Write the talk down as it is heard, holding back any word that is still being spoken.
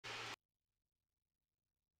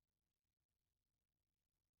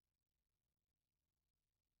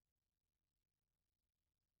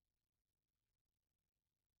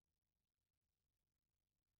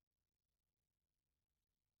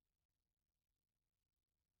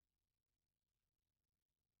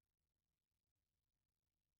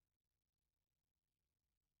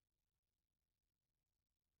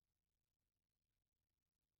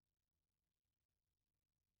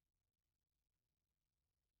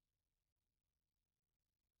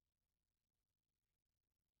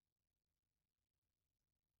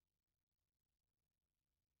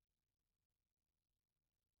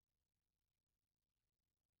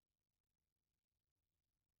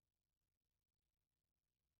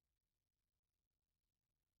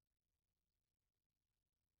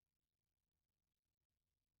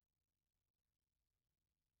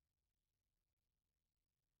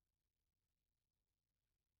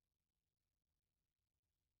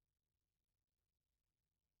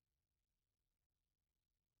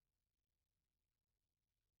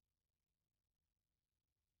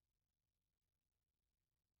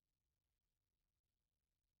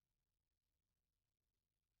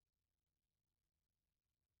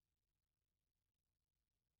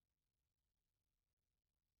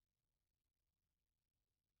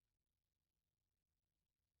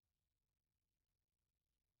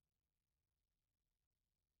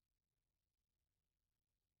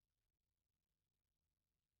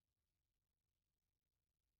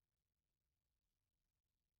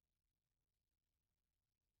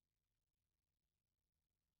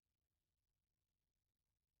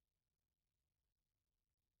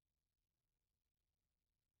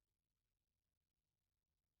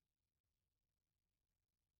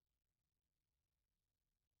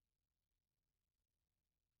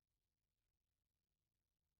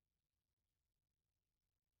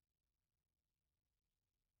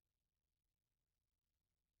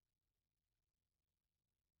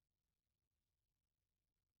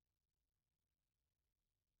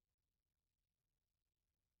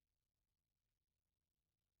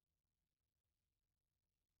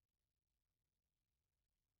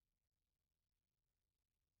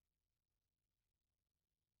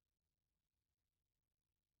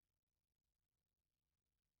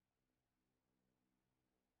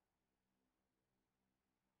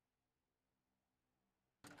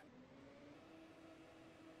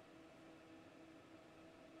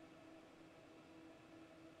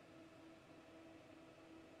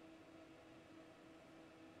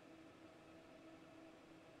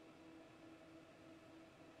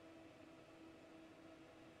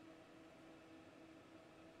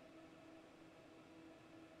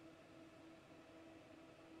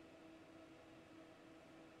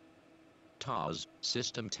TOS,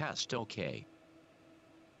 system test OK.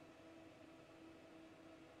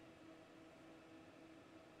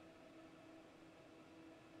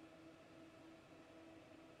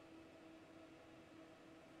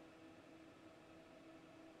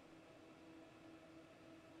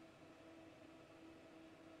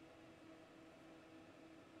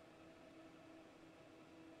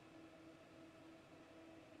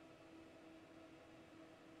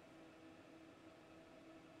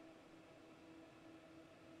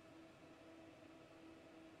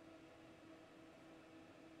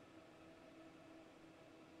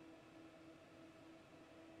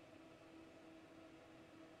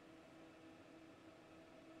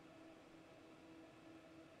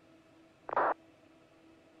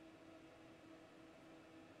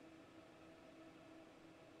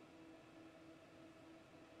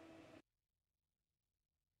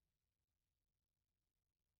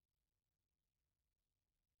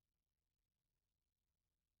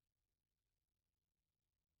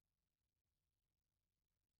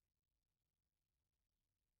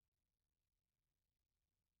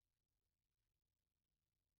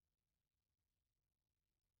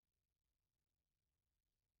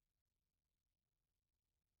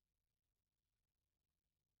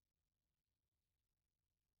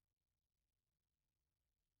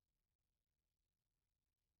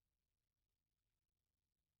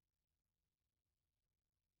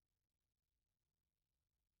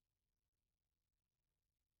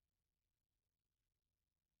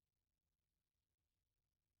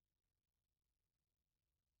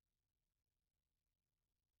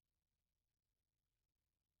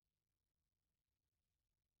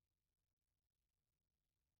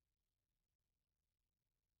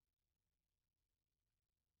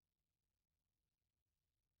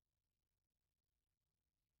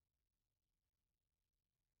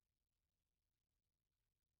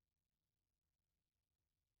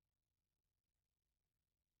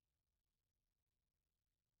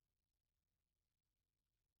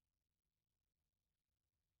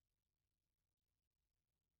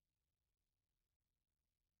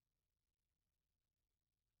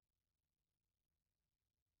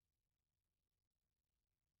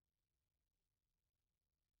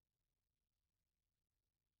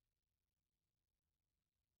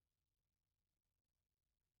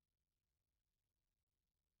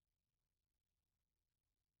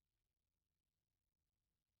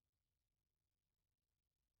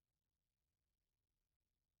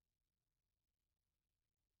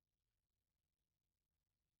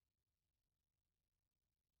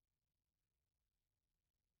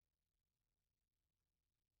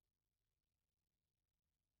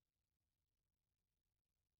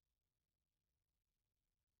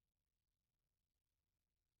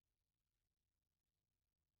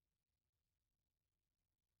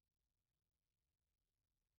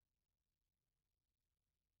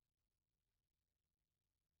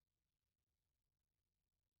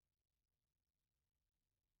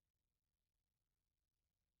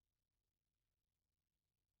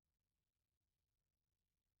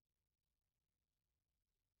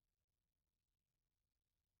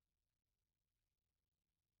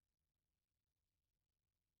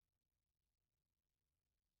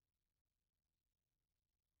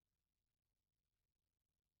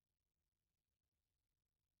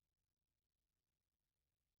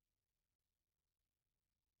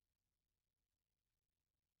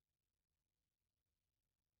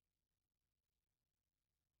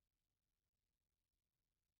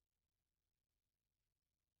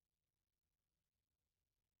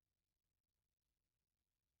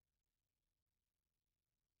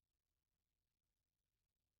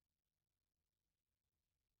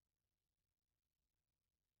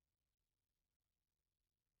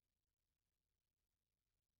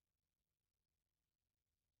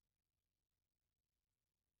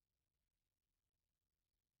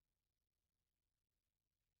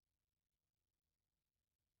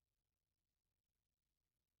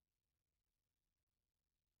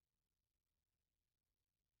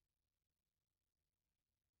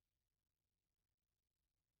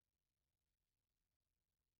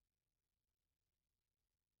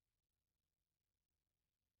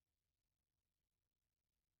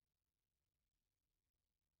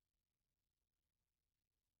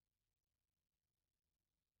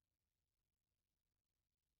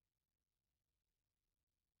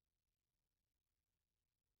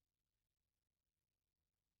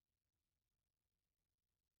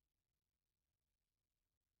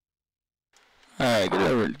 Alright,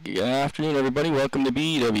 good afternoon everybody. Welcome to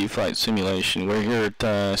BW Flight Simulation. We're here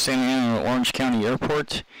at Santa Ana Orange County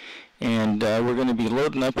Airport, And we're going to be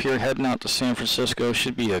loading up here, heading out to San Francisco.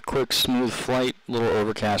 Should be a quick, smooth flight. A little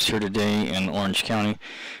overcast here today in Orange County.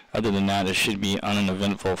 Other than that, it should be an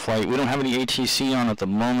uneventful flight. We don't have any ATC on at the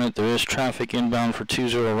moment. There is traffic inbound for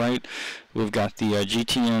 20 right. We've got the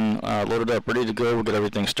GTN loaded up, ready to go. We'll get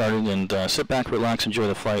everything started and sit back, relax, enjoy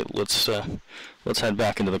the flight. Let's head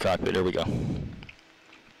back into the cockpit. Here we go.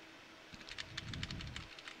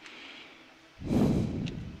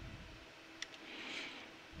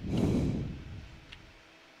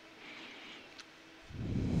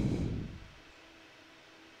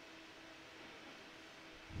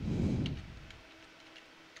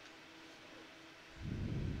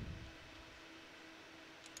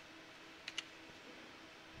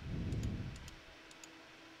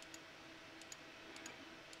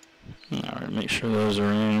 Alright, make sure those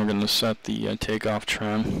are in. We're going to set the takeoff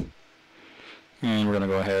trim. And we're going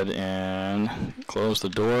to go ahead and close the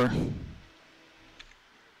door.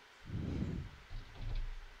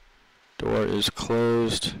 Door is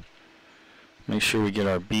closed. Make sure we get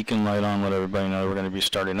our beacon light on, let everybody know we're going to be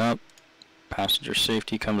starting up. Passenger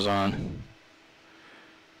safety comes on.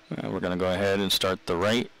 We're going to go ahead and start the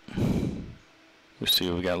right. We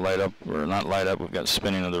see we got light up, or not light up, we've got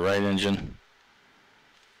spinning of the right engine.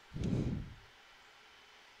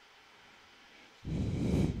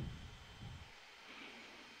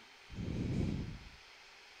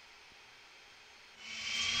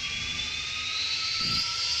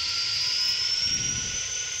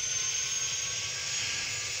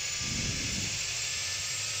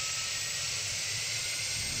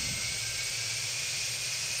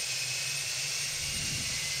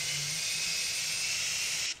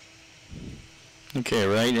 Okay,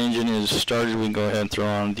 right engine is started. We can go ahead and throw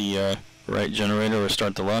on the right generator or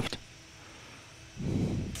start the left.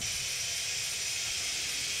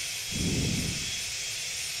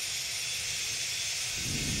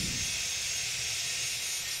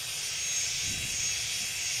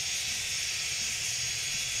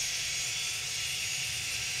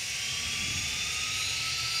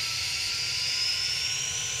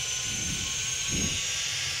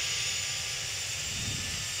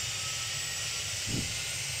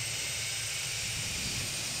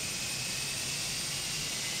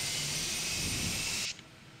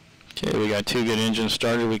 Okay, we got two good engines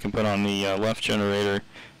started. We can put on the left generator.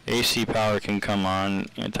 AC power can come on.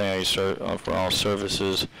 Anti-ice for all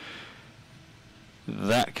services.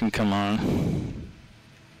 That can come on.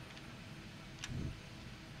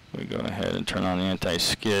 We go ahead and turn on the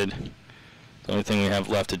anti-skid. The only thing we have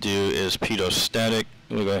left to do is pitot static.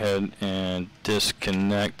 We'll go ahead and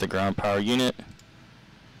disconnect the ground power unit.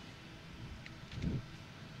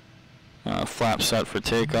 Flap set for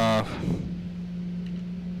takeoff.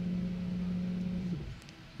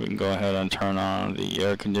 We can go ahead and turn on the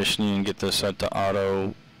air conditioning and get this set to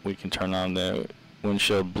auto. We can turn on the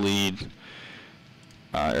windshield bleed.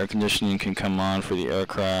 Air conditioning can come on for the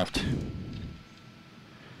aircraft.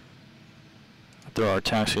 Throw our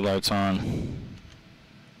taxi lights on.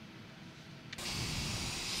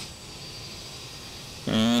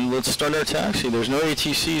 And let's start our taxi. There's no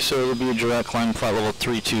ATC, so it'll be a direct climb flight level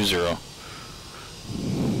 320.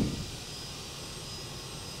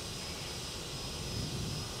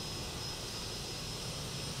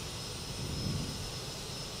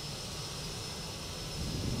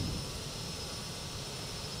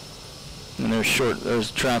 And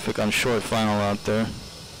there's traffic on short final out there.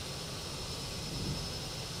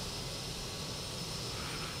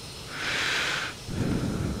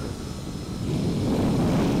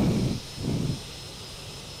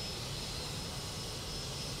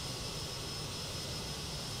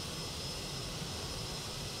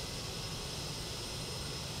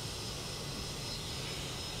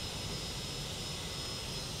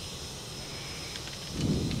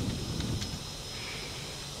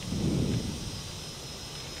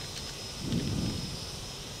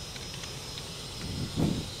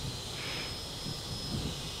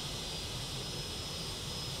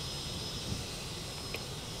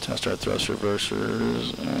 Test our thrust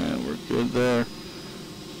reversers, and we're good there.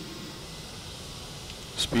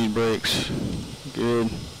 Speed brakes, good.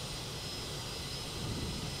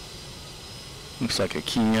 Looks like a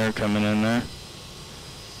key air coming in there.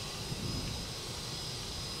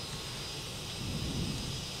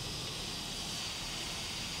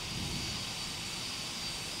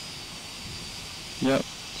 Yep.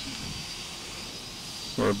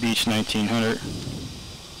 Or a Beach 1900.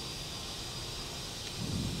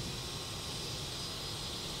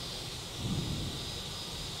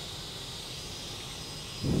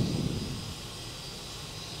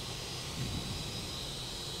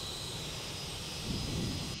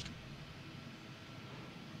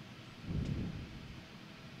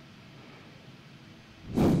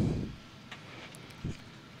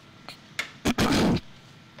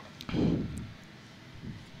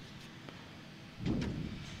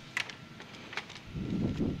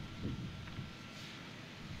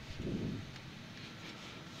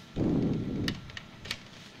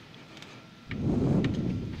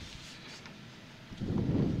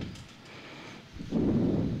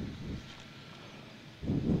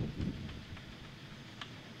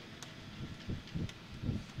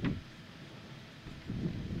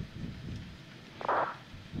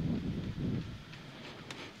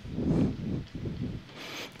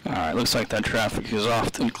 Alright, looks like that traffic is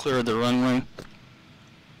off and cleared the runway.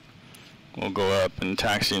 We'll go up and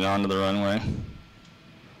taxi it onto the runway.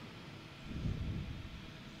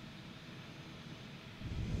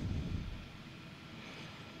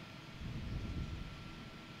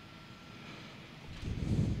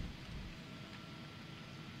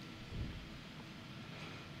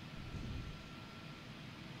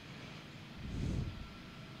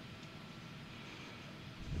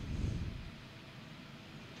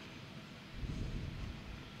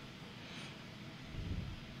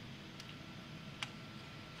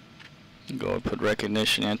 Go and put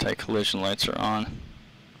recognition, anti-collision lights are on.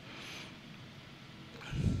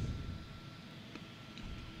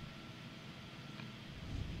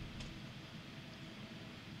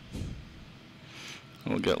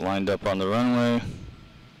 We'll get lined up on the runway.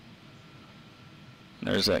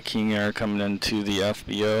 There's that king air coming into the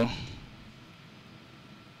FBO.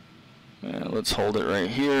 And let's hold it right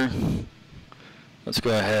here. Let's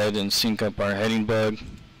go ahead and sync up our heading bug.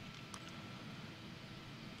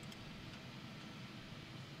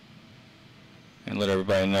 And let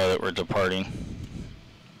everybody know that we're departing.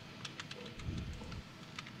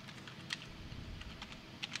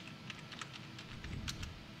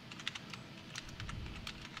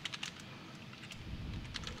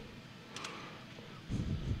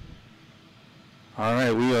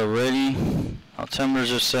 Alright, we are ready. Our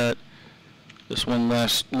timers are set. Just one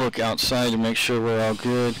last look outside to make sure we're all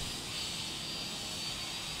good.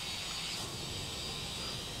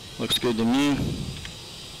 Looks good to me.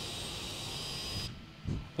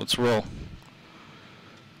 Let's roll.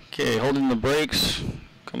 Okay, holding the brakes,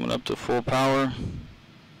 coming up to full power.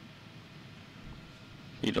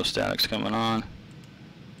 Statics coming on.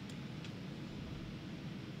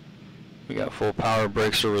 We got full power,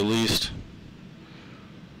 brakes are released.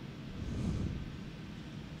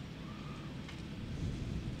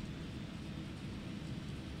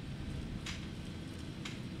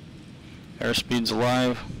 Airspeed's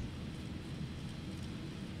alive.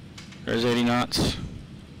 There's 80 knots.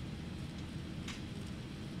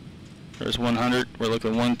 There's 100, we're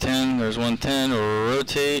looking 110, there's 110, we'll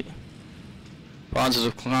rotate.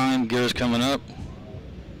 Positive climb, gears coming up.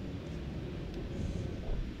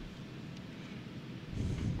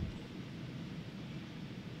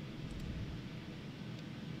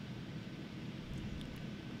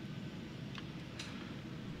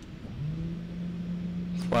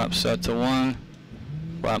 Flap set to 1,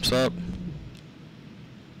 flaps up.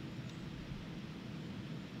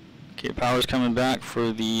 Okay, power's coming back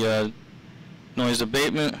for the noise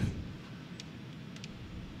abatement.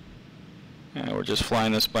 And we're just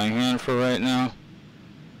flying this by hand for right now.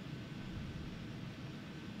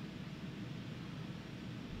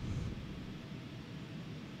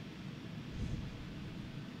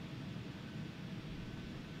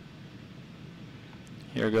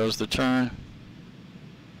 Here goes the turn.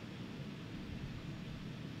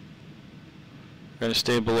 We're going to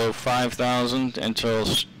stay below 5,000 until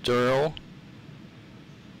sterile.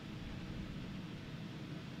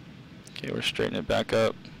 Okay, we're straightening it back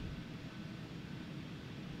up.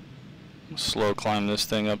 Slow climb this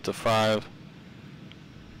thing up to 5.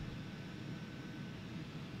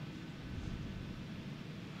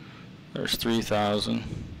 There's 3,000.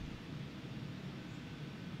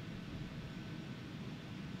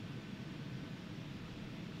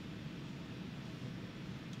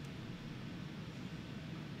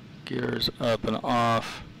 Gears up and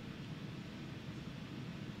off.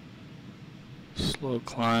 Slow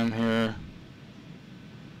climb here.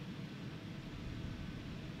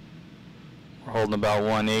 We're holding about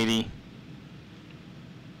 180.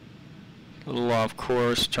 A little off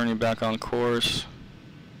course, turning back on course.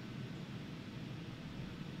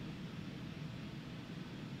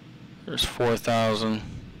 There's 4,000.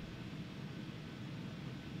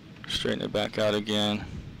 Straighten it back out again.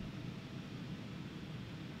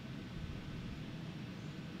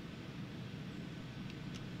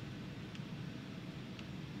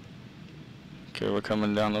 Okay, we're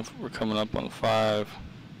coming up on 5.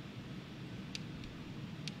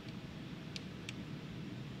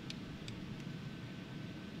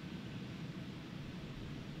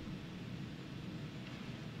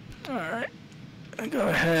 Alright, go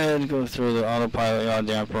ahead, go through the autopilot yaw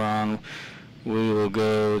damper on. We will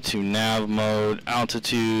go to nav mode,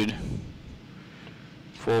 altitude,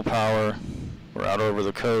 full power. We're out over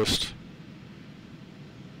the coast.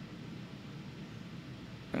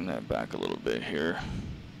 Bring that back a little bit here.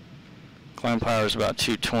 Climb power is about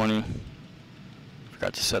 220.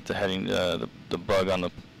 Forgot to set the heading, the bug on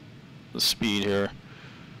the speed here.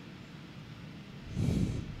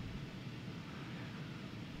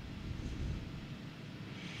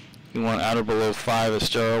 You want at or below 5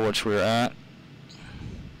 Estero, which we're at.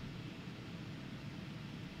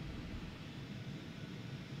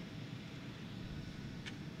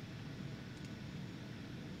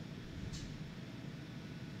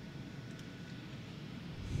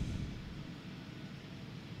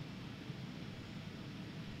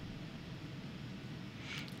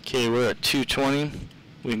 Okay, we're at 220.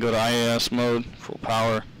 We can go to IAS mode, full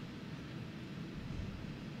power.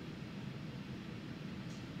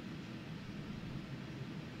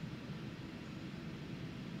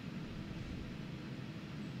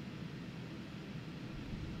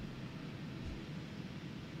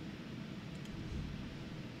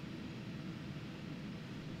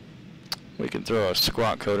 We can throw a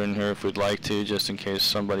squawk code in here if we'd like to, just in case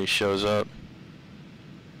somebody shows up.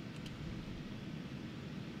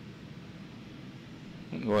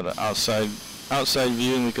 Go to the outside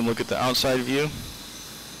view, and we can look at the outside view.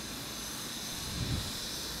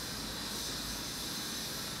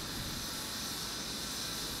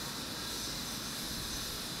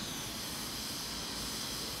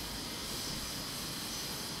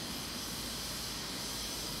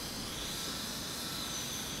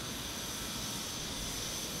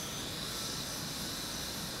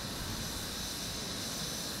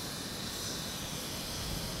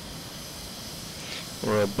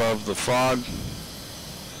 We're above the fog.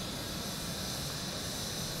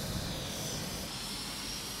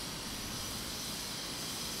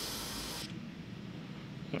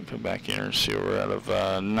 I'll come back here and see we're out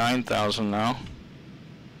of 9,000 now.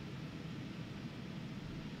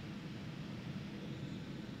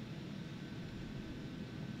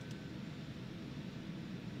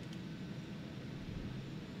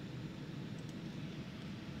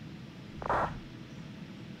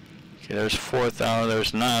 Okay, there's 4,000.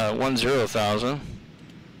 There's 10,000.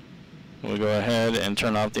 We'll go ahead and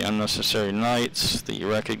turn off the unnecessary lights. The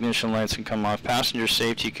recognition lights can come off. Passenger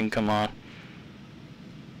safety can come on.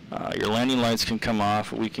 Your landing lights can come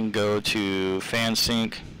off. We can go to fan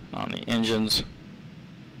sync on the engines.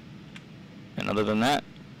 And other than that,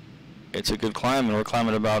 it's a good climb, and we're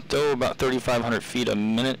climbing about 3,500 feet a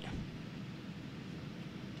minute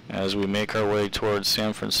as we make our way towards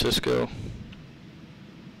San Francisco.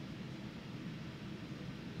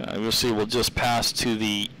 You'll see we'll just pass to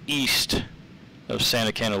the east of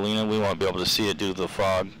Santa Catalina. We won't be able to see it due to the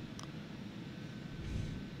fog.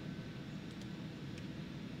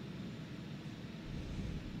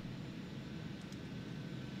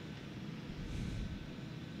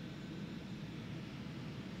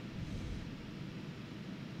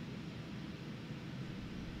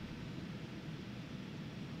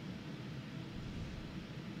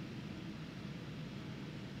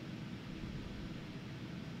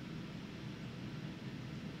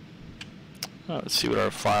 Let's see what our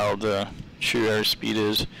filed true airspeed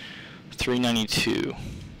is. 392.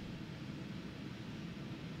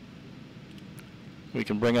 We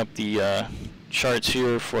can bring up the charts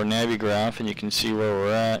here for Navigraph, and you can see where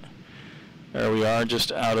we're at. There we are,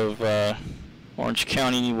 just out of Orange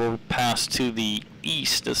County. We'll pass to the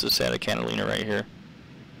east. This is Santa Catalina right here.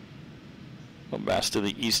 We'll pass to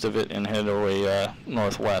the east of it and head our way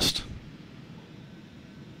northwest.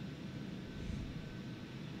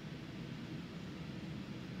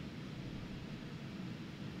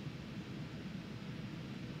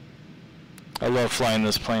 I love flying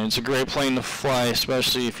this plane. It's a great plane to fly,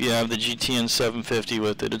 especially if you have the GTN 750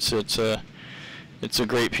 with it. It's a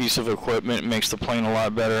great piece of equipment. It makes the plane a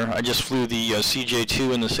lot better. I just flew the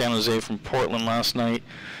CJ2 in the San Jose from Portland last night,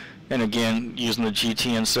 and again, using the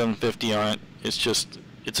GTN 750 on it,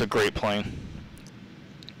 it's a great plane.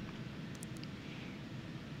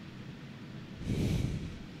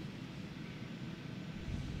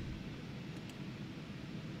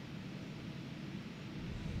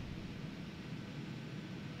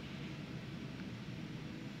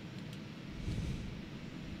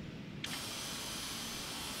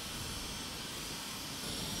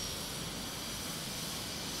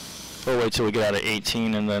 We'll wait till we get out of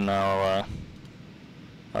 18, and then I'll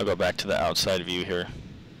go back to the outside view here.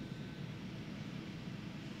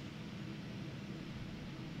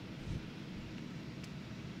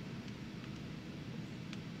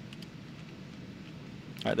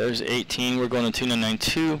 Alright, there's 18. We're going to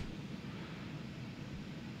 2992.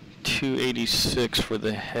 286 for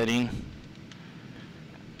the heading.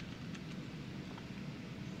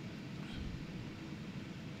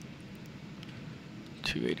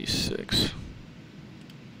 .286.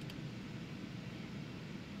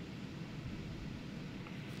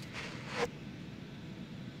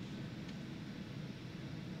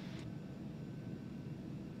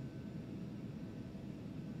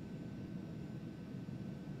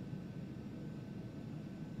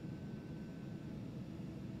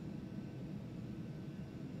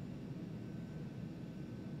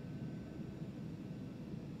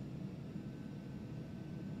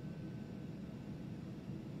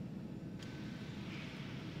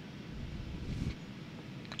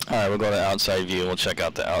 Alright, we'll go to outside view. We'll check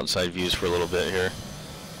out the outside views for a little bit here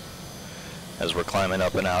as we're climbing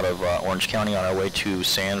up and out of Orange County on our way to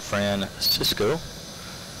San Francisco.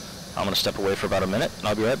 I'm going to step away for about a minute, and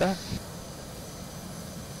I'll be right back.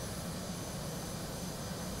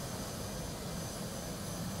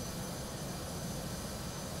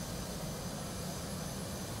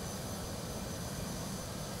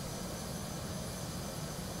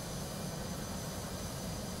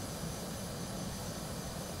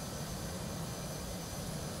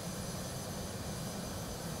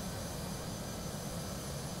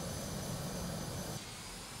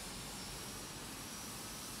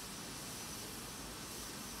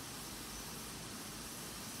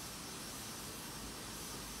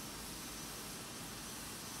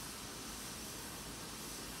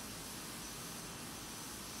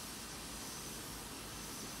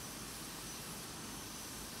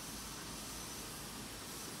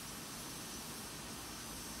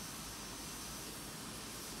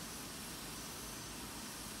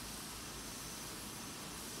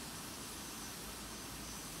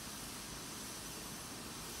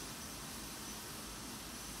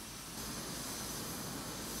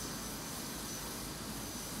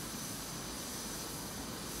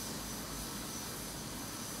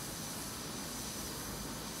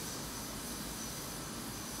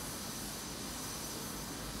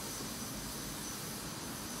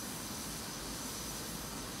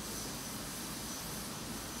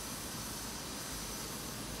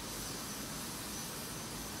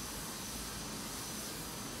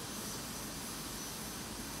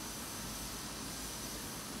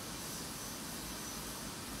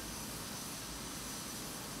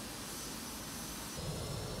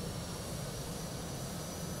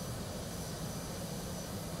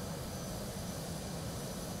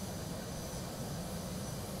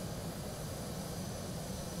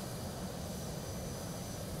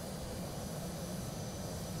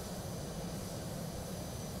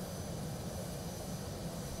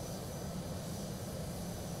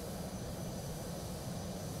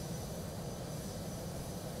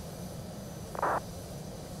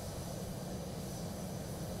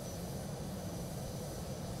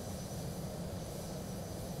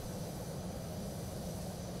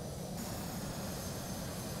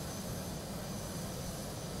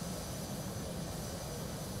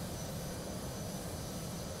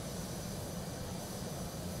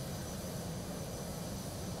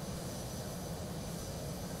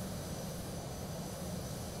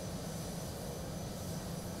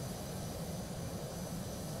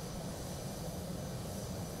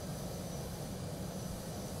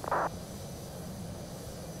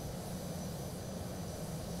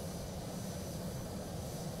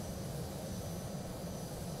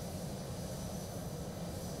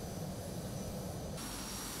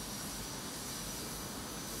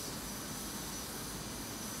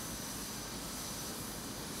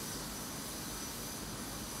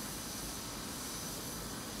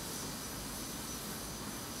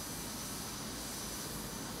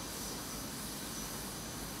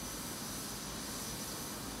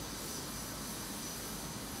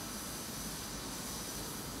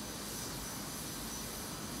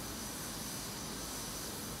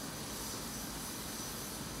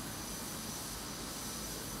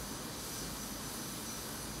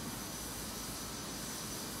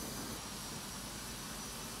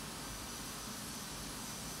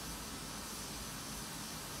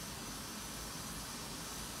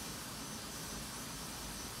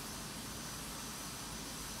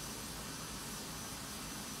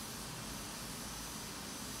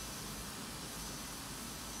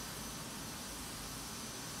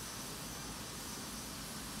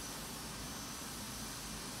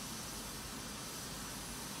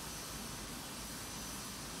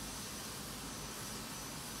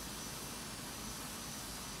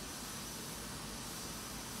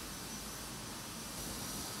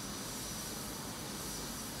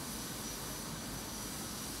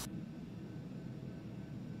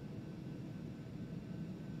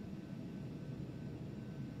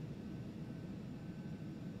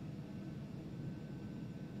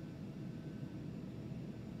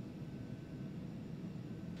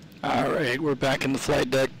 Alright, we're back in the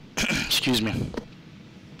flight deck. Excuse me.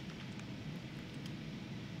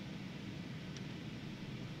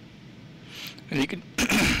 And you can,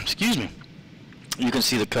 excuse me, you can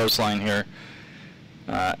see the coastline here.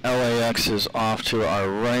 LAX is off to our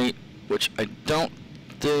right, which I don't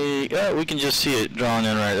think, yeah, we can just see it drawn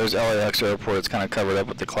in right. There's LAX airport. It's kind of covered up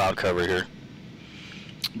with the cloud cover here.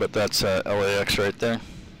 But that's LAX right there.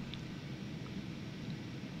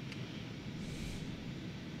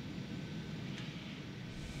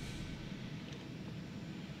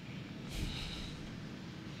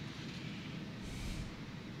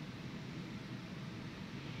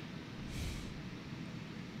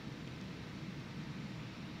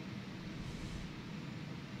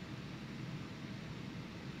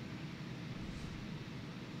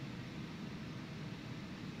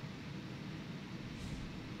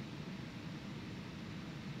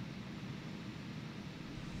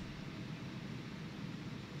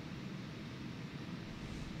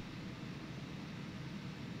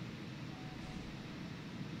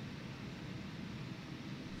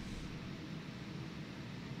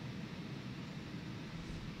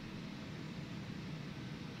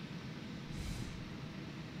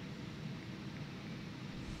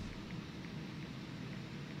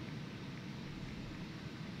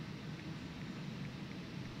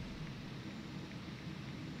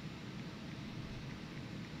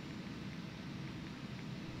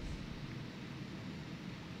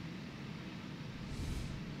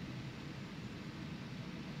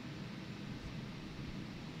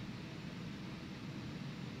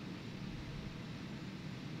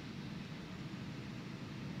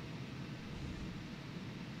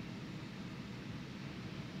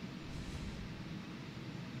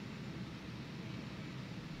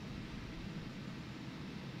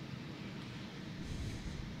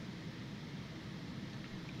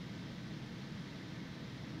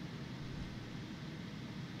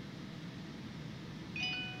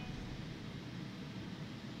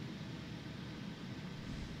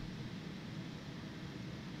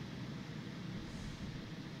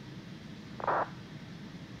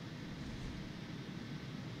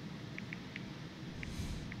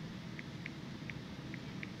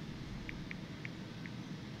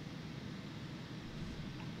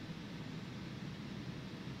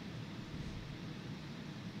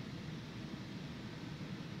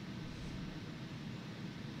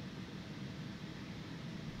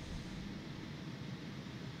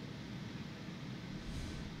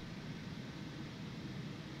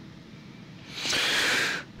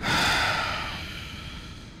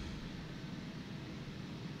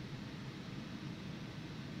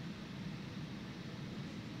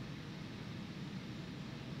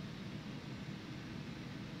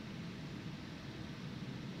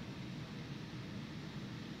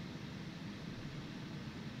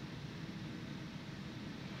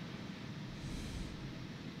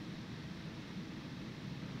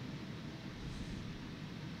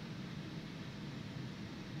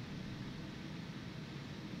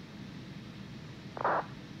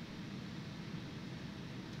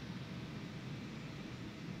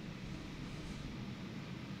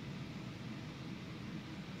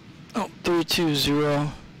 Oh,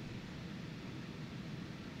 320.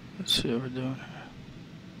 Let's see what we're doing.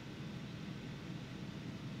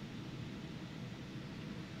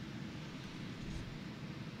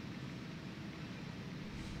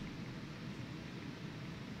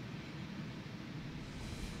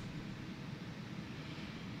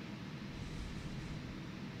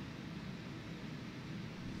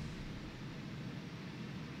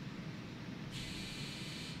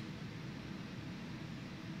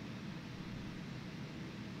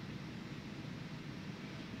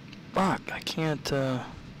 Fuck, I can't,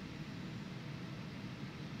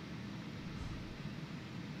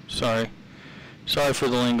 Sorry. Sorry for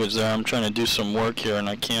the language there. I'm trying to do some work here and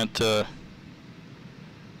I can't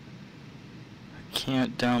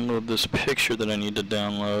download this picture that I need to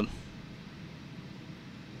download.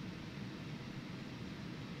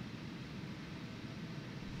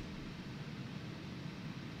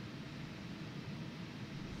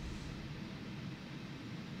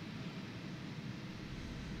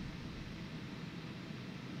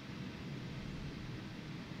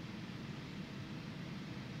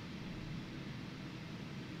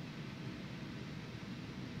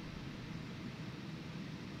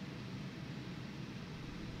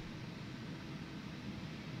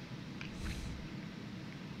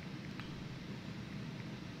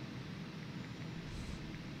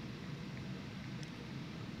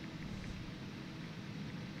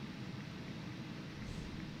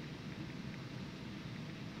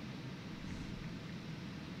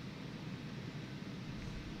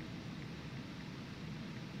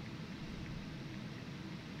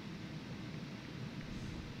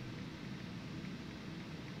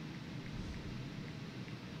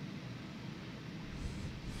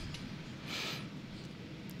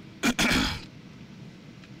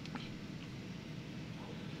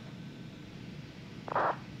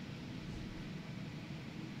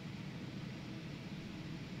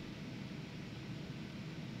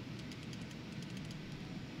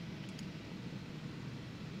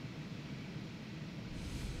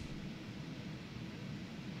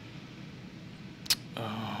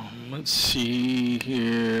 Let's see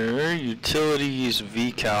here. Utilities,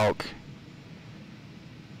 VCalc.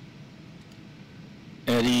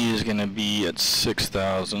 Eddie is going to be at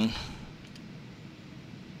 6,000.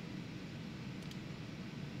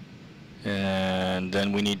 And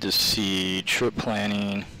then we need to see trip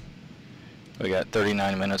planning. We got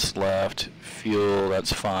 39 minutes left. Fuel,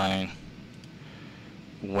 that's fine.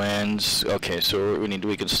 Winds, okay, so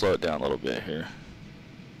we can slow it down a little bit here.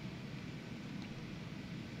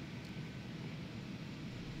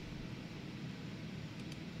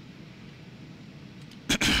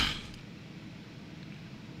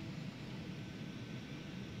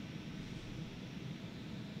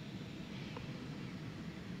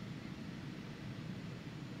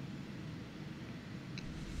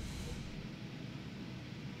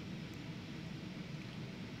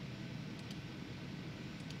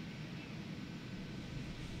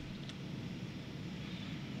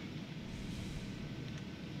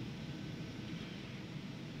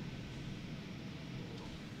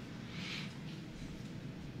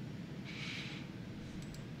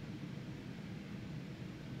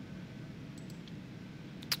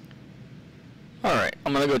 Alright,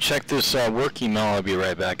 I'm gonna go check this work email. I'll be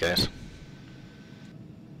right back, guys.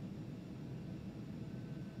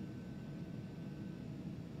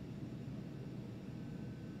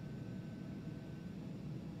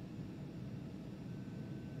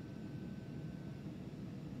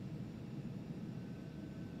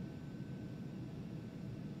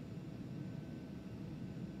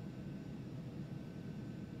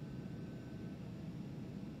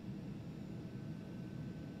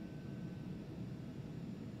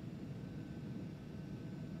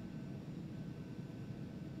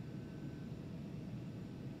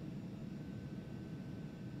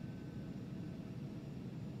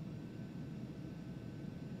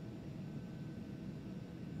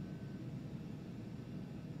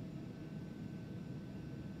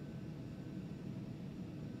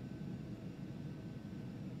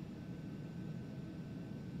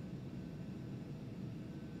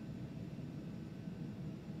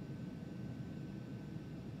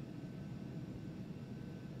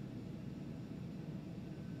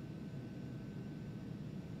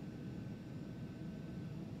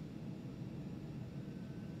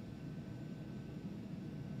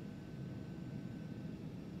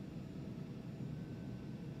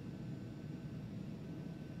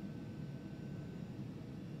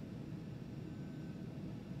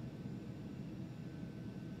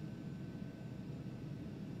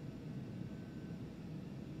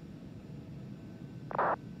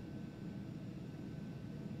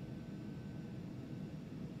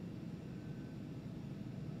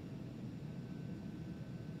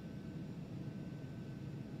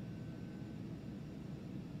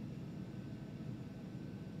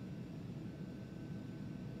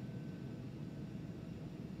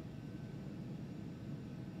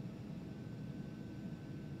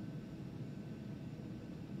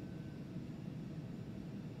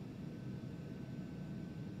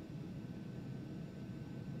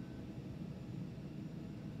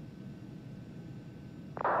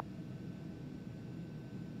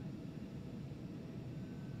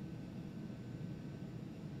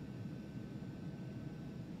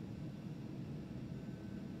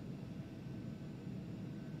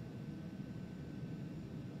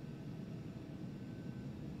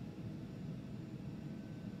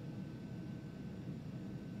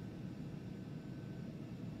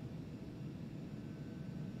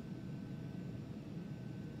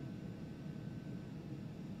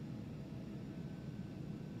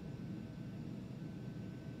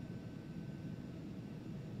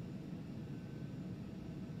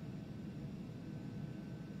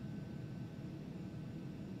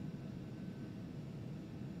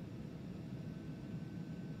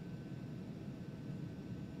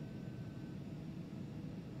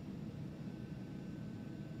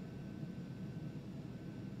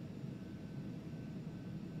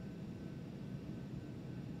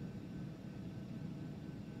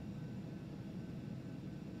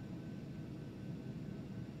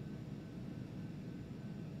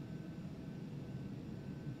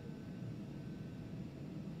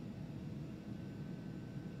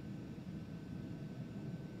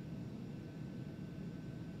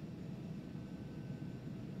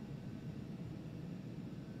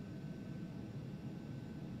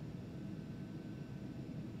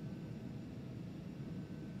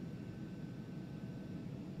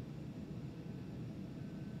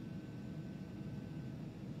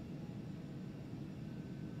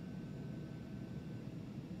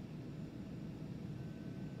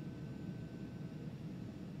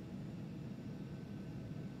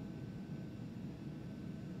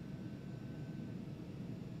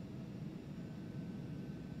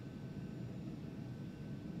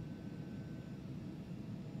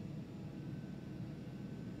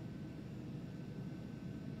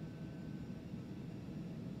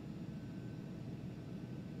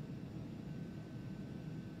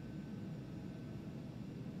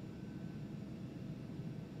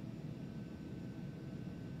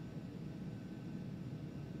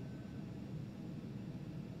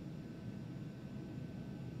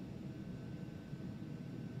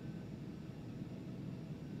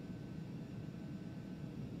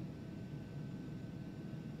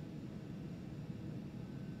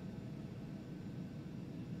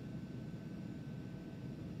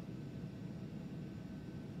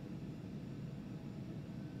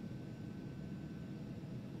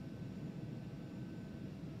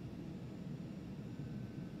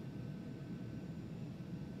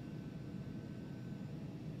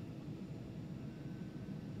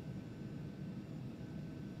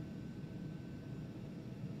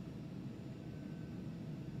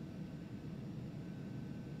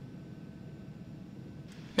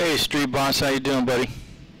 Hey, Street Boss, how you doing, buddy?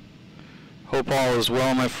 Hope all is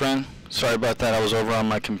well, my friend. Sorry about that. I was over on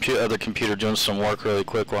my other computer doing some work really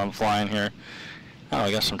quick while I'm flying here. Oh, I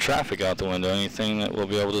got some traffic out the window. Anything that we'll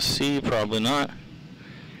be able to see? Probably not.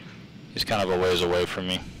 He's kind of a ways away from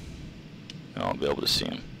me. I won't be able to see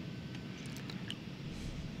him.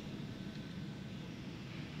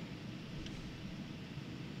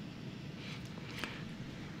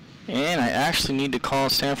 And I actually need to call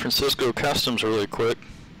San Francisco Customs really quick.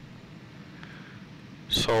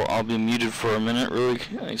 So I'll be muted for a minute. Really,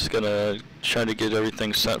 I just gotta try to get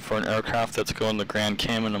everything set for an aircraft that's going to Grand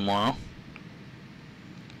Cayman tomorrow.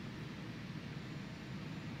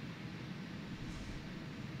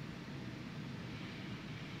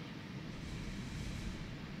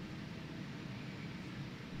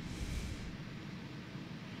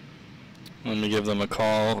 Let me give them a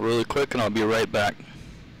call really quick and I'll be right back.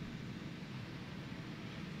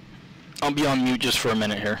 I'll be on mute just for a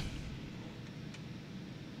minute here.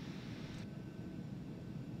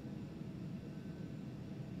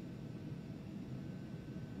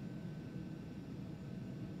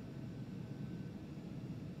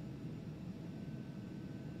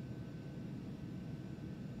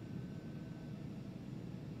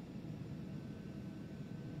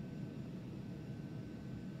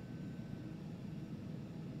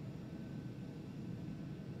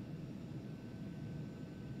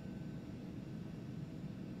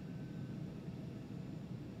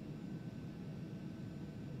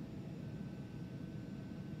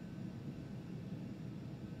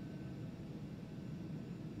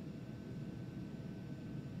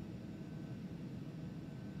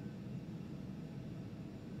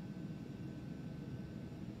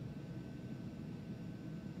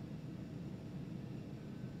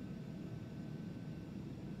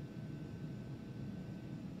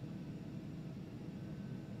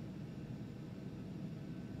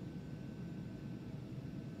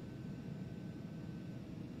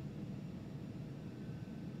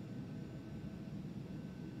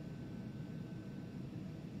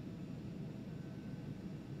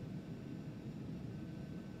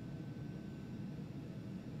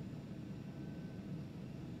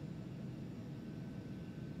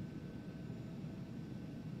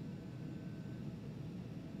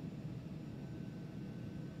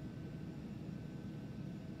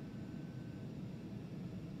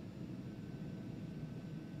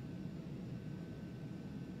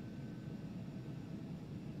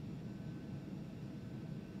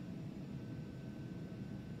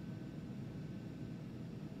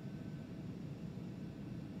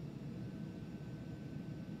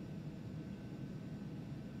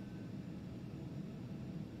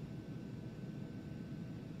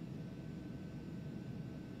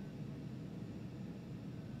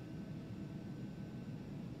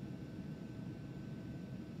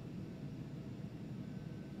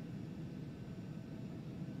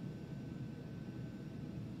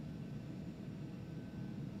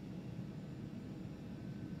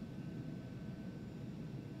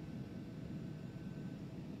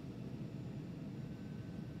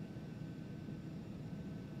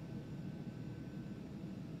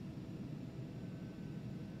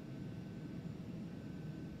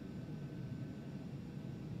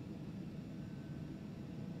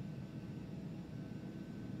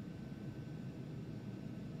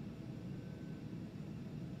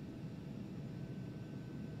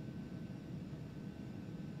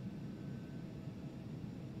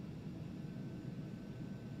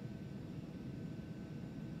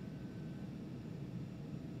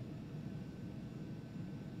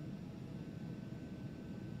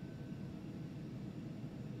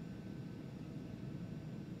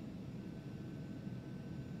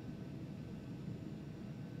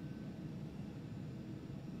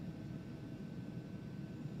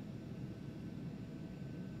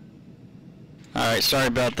 Alright, sorry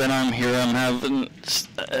about that. I'm here. I'm having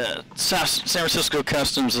San Francisco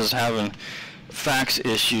Customs is having fax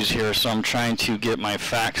issues here, so I'm trying to get my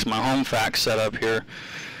home fax set up here.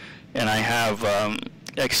 And I have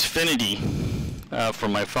Xfinity for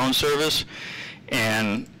my phone service,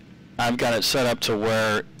 and I've got it set up to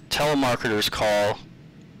where telemarketers call,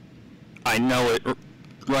 I know it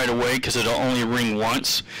right away because it'll only ring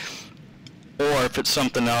once. Or if it's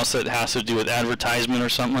something else that has to do with advertisement or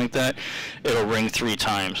something like that, it'll ring 3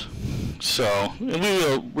 times. So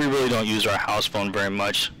we really don't use our house phone very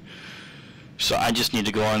much. So I just need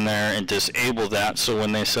to go in there and disable that so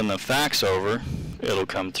when they send the fax over, it'll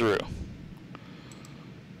come through.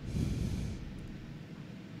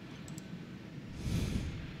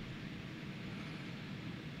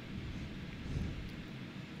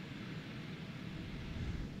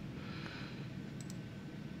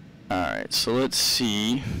 Alright, so let's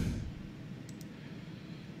see.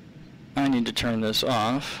 I need to turn this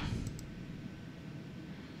off.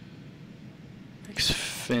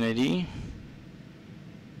 Xfinity.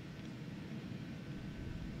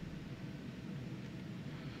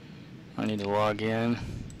 I need to log in.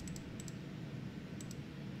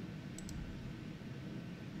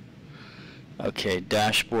 Okay,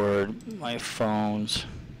 dashboard, my phone's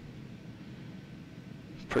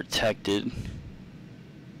protected.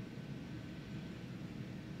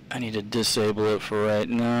 I need to disable it for right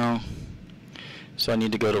now. So I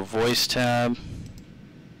need to go to Voice tab,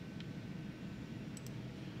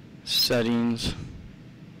 Settings,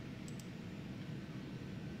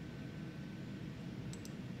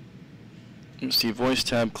 you see Voice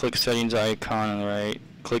tab, click Settings icon on the right,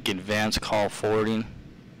 click Advanced Call Forwarding.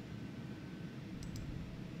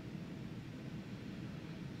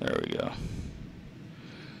 There we go.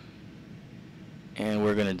 And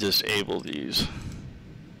we're going to disable these.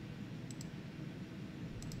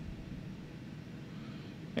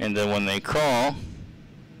 And then when they call,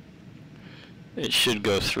 it should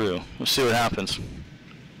go through. We'll see what happens.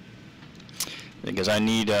 Because I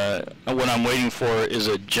need, what I'm waiting for is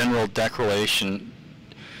a general declaration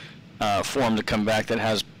form to come back that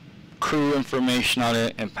has crew information on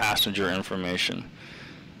it and passenger information.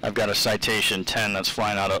 I've got a Citation 10 that's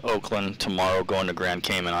flying out of Oakland tomorrow going to Grand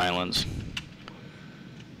Cayman Islands.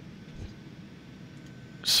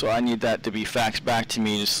 So I need that to be faxed back to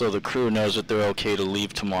me so the crew knows that they're okay to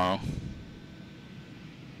leave tomorrow.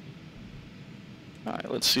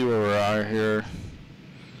 Alright, let's see where we are here.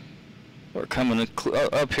 We're coming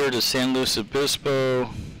up here to San Luis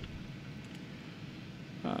Obispo.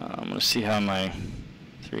 I'm going to see how my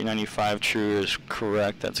 395 true is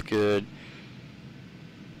correct. That's good.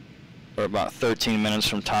 We're about 13 minutes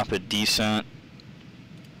from top of descent.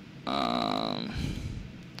 Let's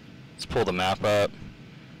pull the map up.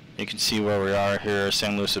 You can see where we are here,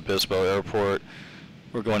 San Luis Obispo Airport.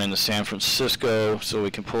 We're going into San Francisco, so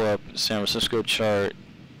we can pull up the San Francisco chart.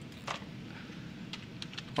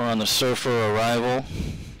 We're on the Surfer arrival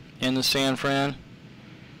in the San Fran.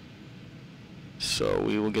 So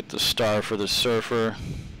we will get the star for the Surfer.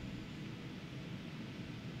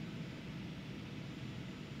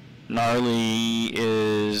 Gnarly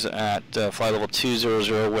is at flight level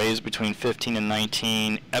 200, waves between 15 and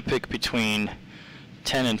 19, Epic between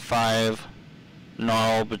 10 and 5,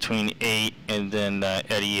 Gnarl between 8, and then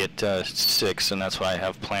Eddie at 6, and that's what I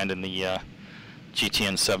have planned in the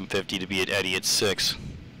GTN 750 to be at Eddie at 6.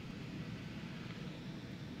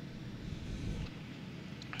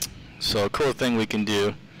 So a cool thing we can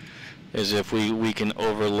do is if we can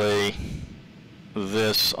overlay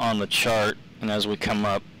this on the chart, and as we come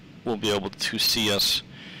up we'll be able to see us.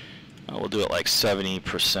 We'll do it like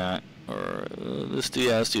 70%, or let's do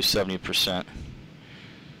 70%.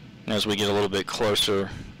 And as we get a little bit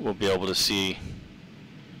closer, we'll be able to see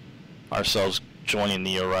ourselves joining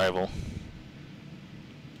the arrival.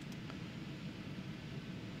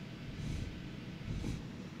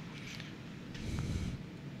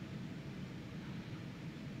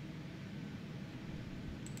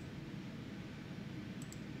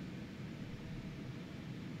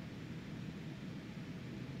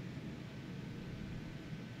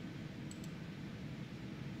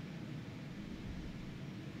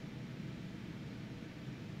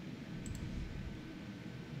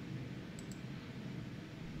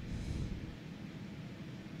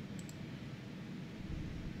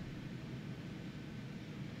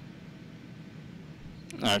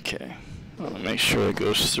 Okay, I'll make sure it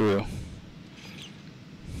goes through.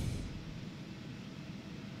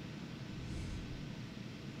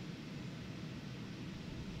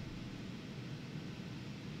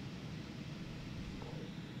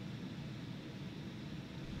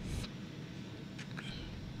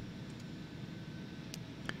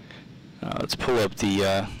 Let's pull up the,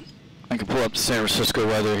 I can pull up the San Francisco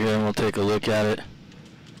weather here and we'll take a look at it.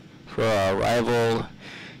 For our arrival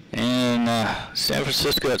in San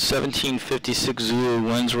Francisco at 1756 Zulu,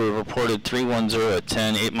 winds were reported 310 at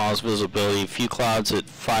 10, 8 miles visibility, few clouds at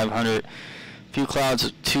 500, few clouds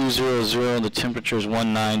at 200, the temperature is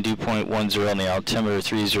 19, dew point 10, and the altimeter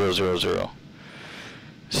 3000.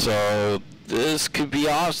 So this could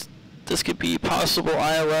be possible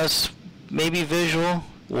ILS, maybe visual.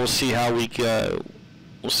 We'll see how the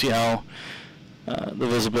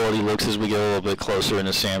visibility looks as we get a little bit closer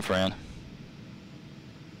into San Fran.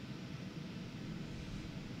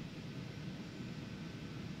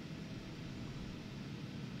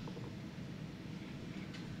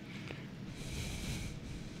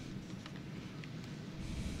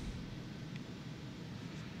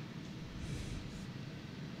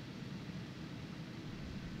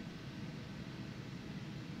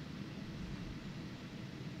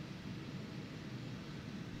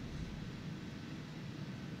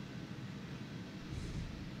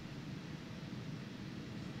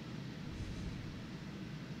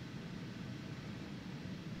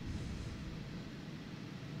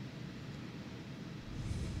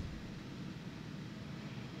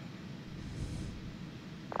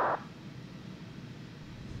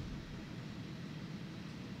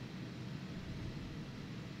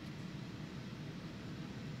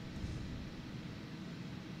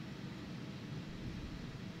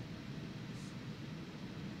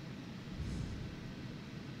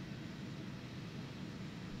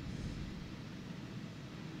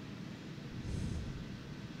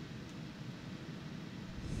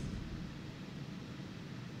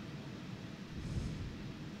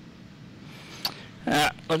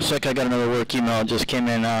 Looks like I got another work email just came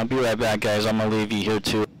in. Be right back, guys. I'm going to leave you here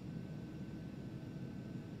too.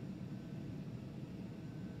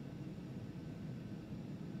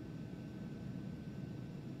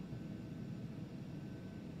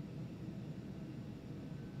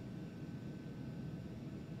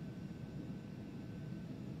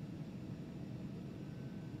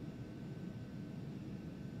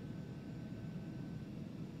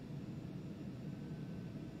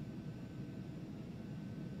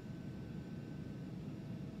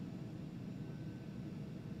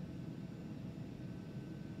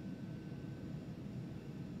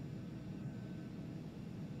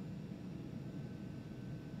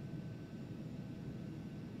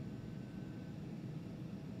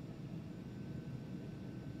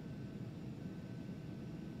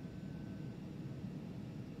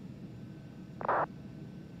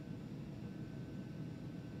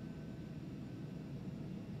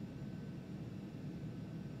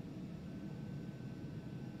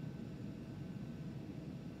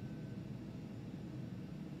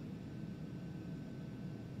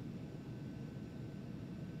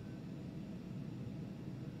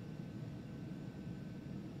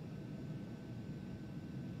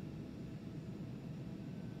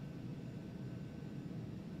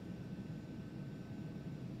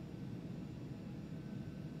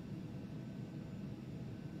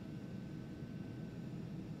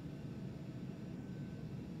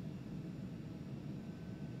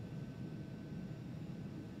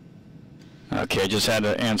 Okay, I just had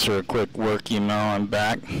to answer a quick work email. I'm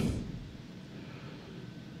back.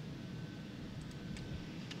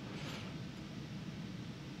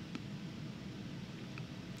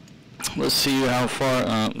 Let's see how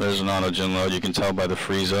far, there's an autogen load, you can tell by the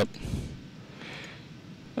freeze up.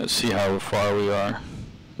 Let's see how far we are.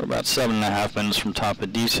 We're about 7.5 minutes from top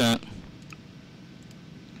of descent.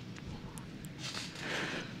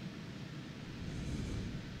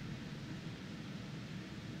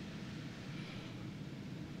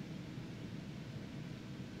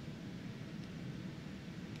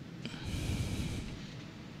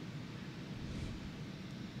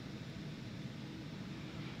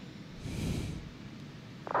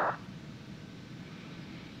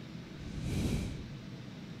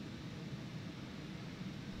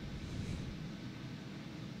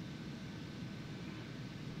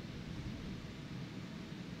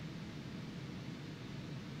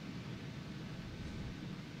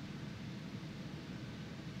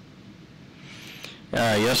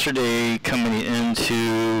 Yesterday coming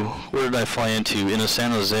into, where did I fly into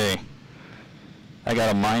San Jose, I got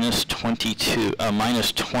a minus 20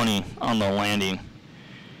 on the landing.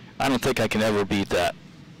 I don't think I can ever beat that.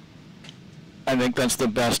 I think that's the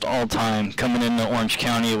best all time. Coming into Orange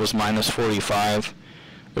County, it was minus 45.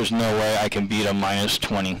 There's no way I can beat a minus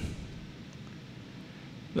 20.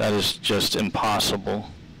 That is just impossible.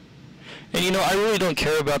 And you know, I really don't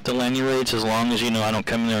care about the landing rates as long as, you know, I don't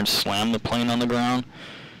come in there and slam the plane on the ground.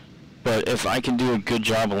 But if I can do a good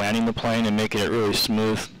job of landing the plane and making it really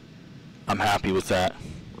smooth, I'm happy with that.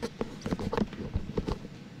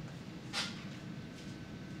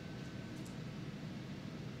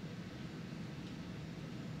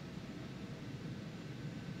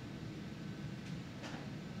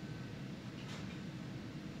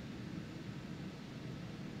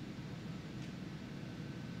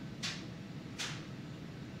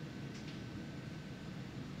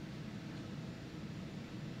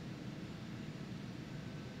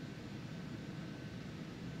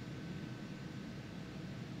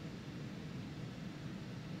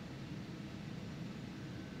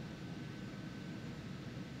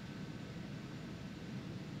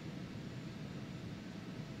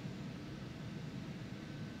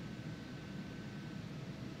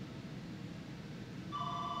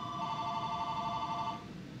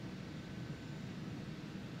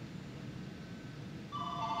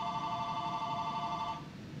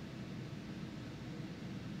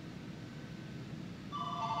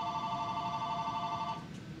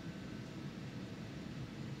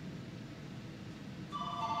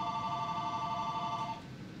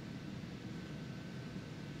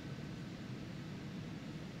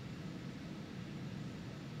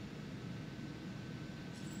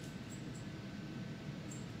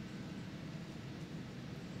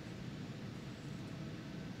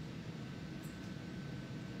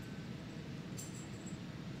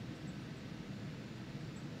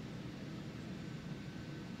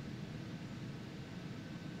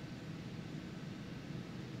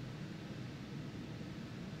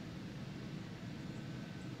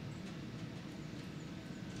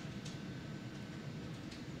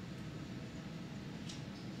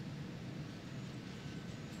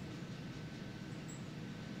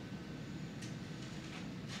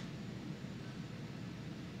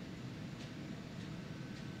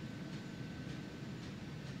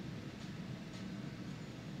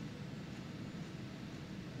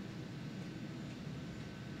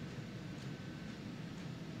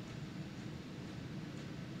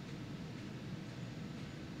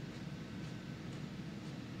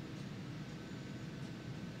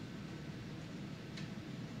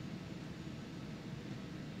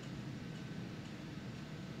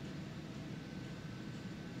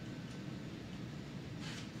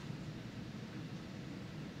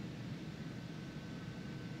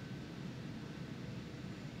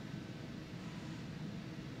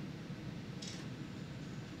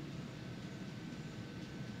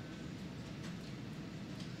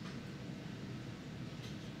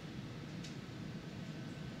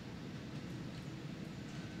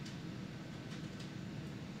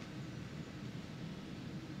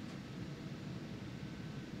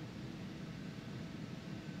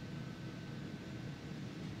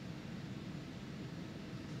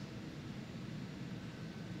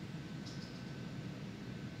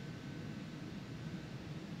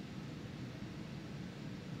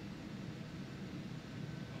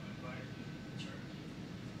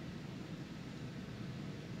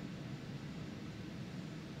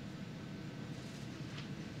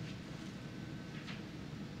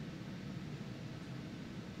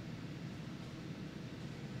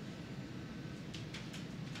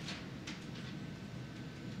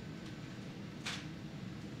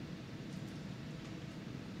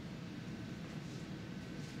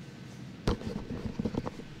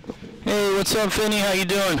 Hey, what's up, Finny? How you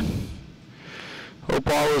doing? Hope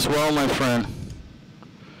all is well, my friend.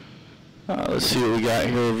 Let's see what we got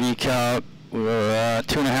here. VCalc. We're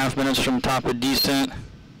 2.5 minutes from top of descent.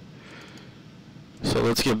 So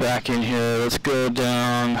let's get back in here. Let's go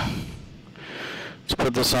down. Let's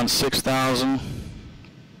put this on 6,000.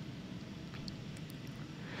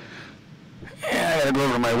 And I gotta go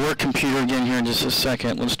over to my work computer again here in just a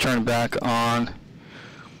second. Let's turn it back on.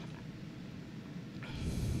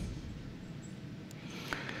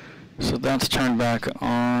 So that's turned back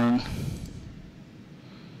on.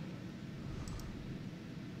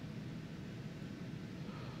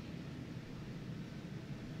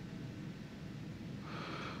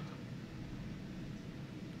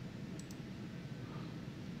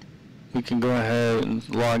 We can go ahead and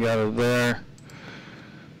log out of there.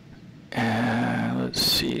 And let's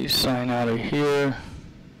see, sign out of here.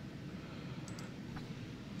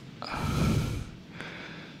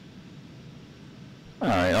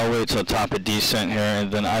 Alright, I'll wait till top of descent here,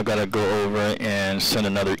 and then I've got to go over and send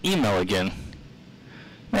another email again.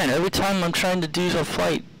 Man, every time I'm trying to do a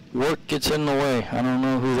flight, work gets in the way. I don't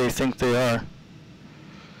know who they think they are.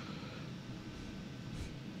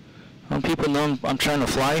 Don't people know I'm trying to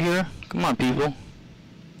fly here? Come on, people.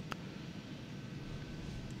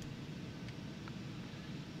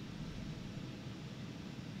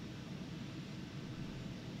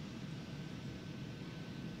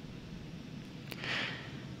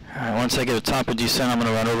 Alright, once I get to top of descent, I'm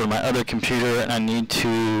going to run over to my other computer, and I need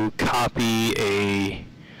to copy a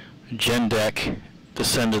gen deck to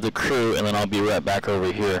send to the crew, and then I'll be right back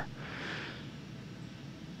over here.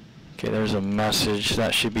 Okay, there's a message.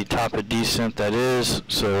 That should be top of descent. That is.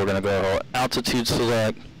 So we're going to go altitude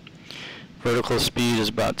select. Vertical speed is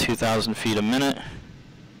about 2,000 feet a minute.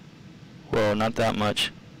 Whoa, not that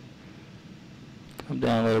much. Come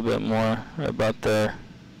down a little bit more, right about there.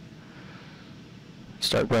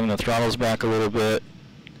 Start bringing the throttles back a little bit.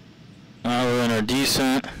 Now we're in our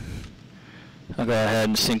descent. I'll go ahead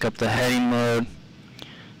and sync up the heading mode.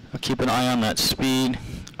 I'll keep an eye on that speed.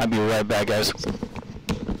 I'll be right back, guys.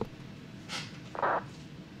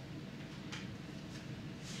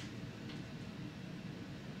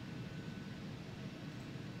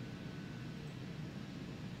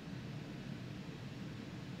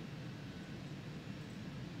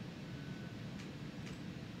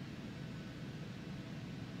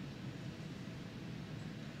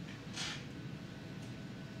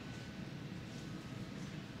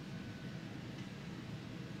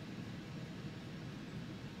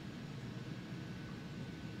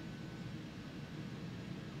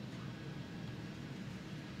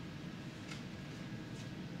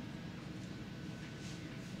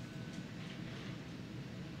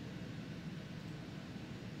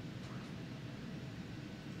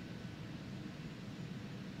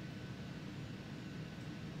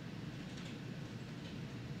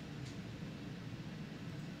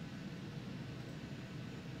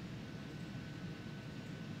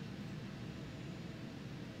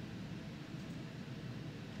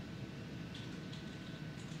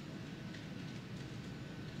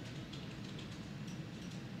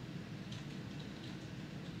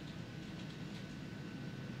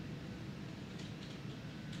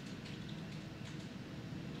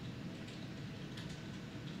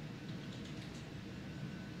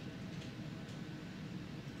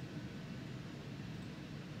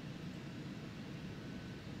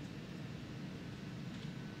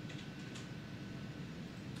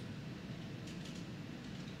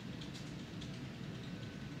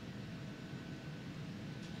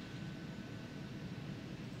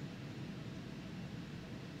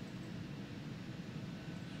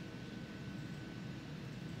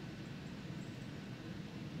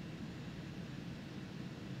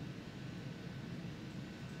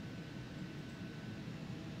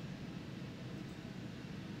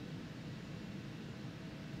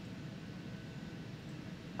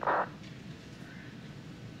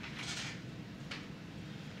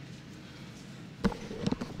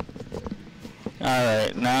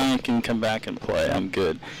 Alright, now I can come back and play. I'm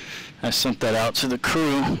good. I sent that out to the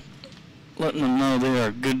crew, letting them know they are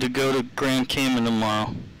good to go to Grand Cayman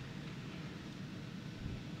tomorrow.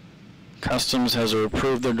 Customs has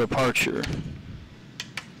approved their departure.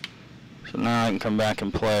 So now I can come back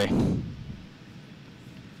and play.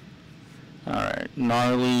 Alright,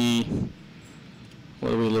 gnarly.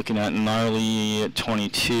 What are we looking at? Gnarly at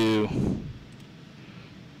 22.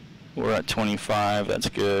 We're at 25. That's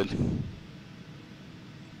good.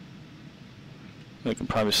 We can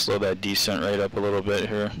probably slow that descent rate up a little bit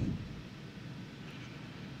here.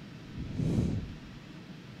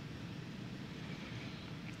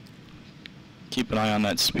 keep an eye on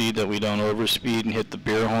that speed, that we don't overspeed and hit the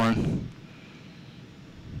beer horn,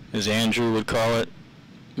 as Andrew would call it.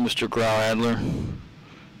 Mr. Grau Adler,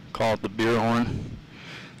 call it the beer horn.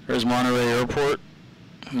 There's Monterey Airport,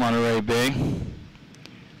 Monterey Bay,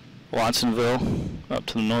 Watsonville, up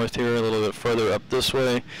to the north here, a little bit further up this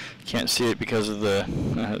way. Can't see it because of the,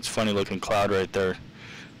 it's funny looking cloud right there.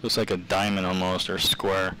 Looks like a diamond almost, or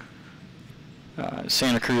square.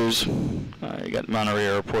 Santa Cruz, you got Monterey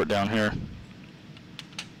Airport down here.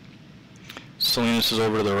 Salinas is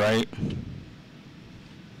over to the right.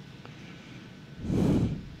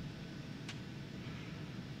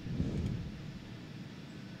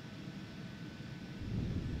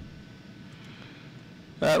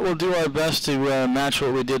 We'll do our best to match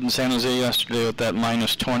what we did in San Jose yesterday with that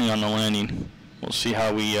 -20 on the landing. We'll see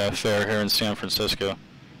how we fare here in San Francisco.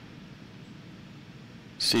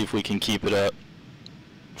 See if we can keep it up.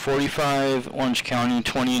 45 Orange County,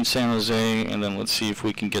 20 in San Jose, and then let's see if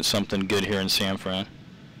we can get something good here in San Fran.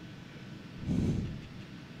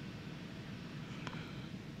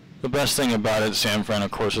 The best thing about it, San Fran, of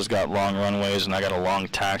course, has got long runways, and I got a long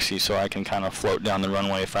taxi, so I can kind of float down the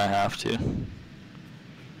runway if I have to.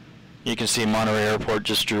 You can see Monterey Airport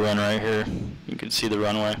just drew in right here. You can see the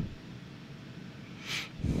runway.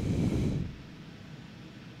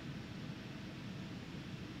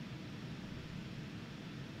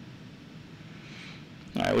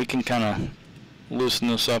 Alright, we can kind of loosen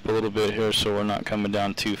this up a little bit here so we're not coming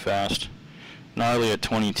down too fast. Gnarly at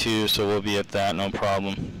 22, so we'll be at that, no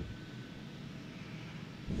problem.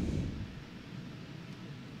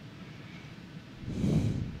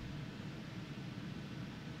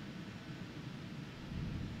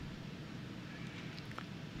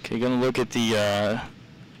 Okay, gonna look at the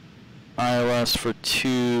ILS for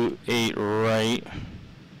 28 right.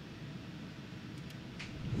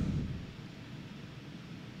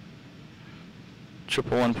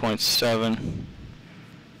 Triple 1.7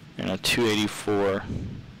 and a 284.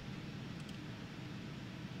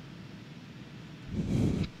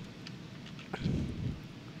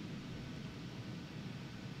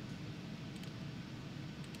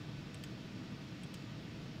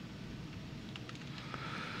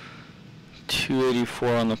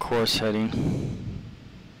 .284 on the course heading.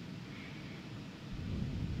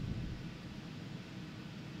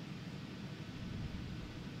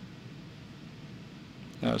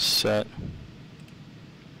 That was set.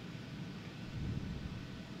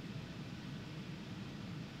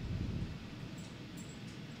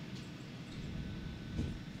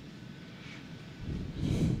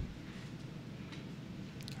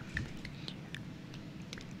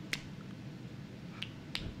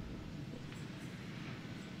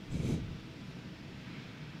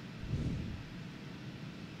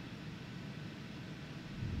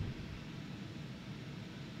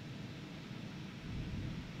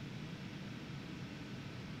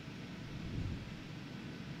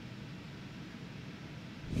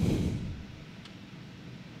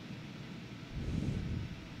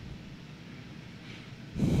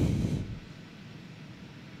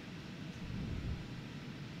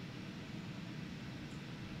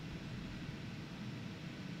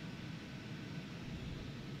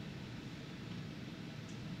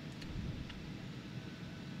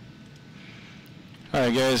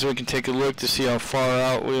 Alright guys, we can take a look to see how far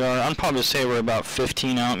out we are. I'd probably say we're about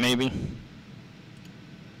 15 out maybe.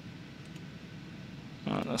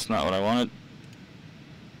 Oh, that's not what I wanted.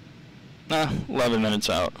 11 minutes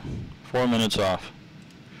out. 4 minutes off.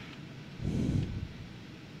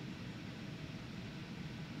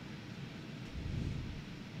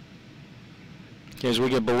 Okay, as we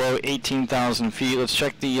get below 18,000 feet, let's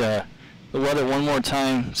check the weather one more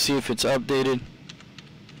time, see if it's updated.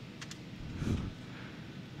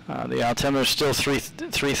 The altimeter is still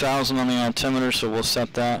 3,000 on the altimeter, so we'll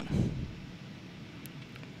set that.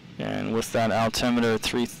 And with that altimeter,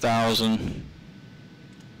 3,000.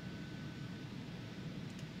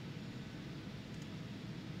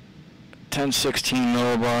 .1016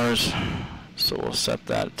 millibars, so we'll set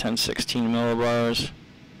that at 1016 millibars.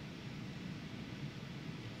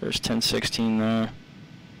 There's 1016 there.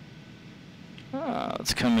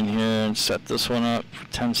 Let's come in here and set this one up for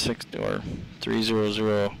 1060 or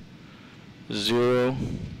 3000.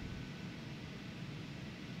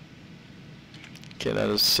 Okay, that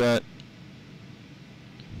is set.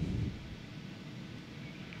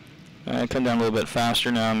 Come down a little bit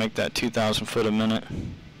faster now, make that 2,000 foot a minute.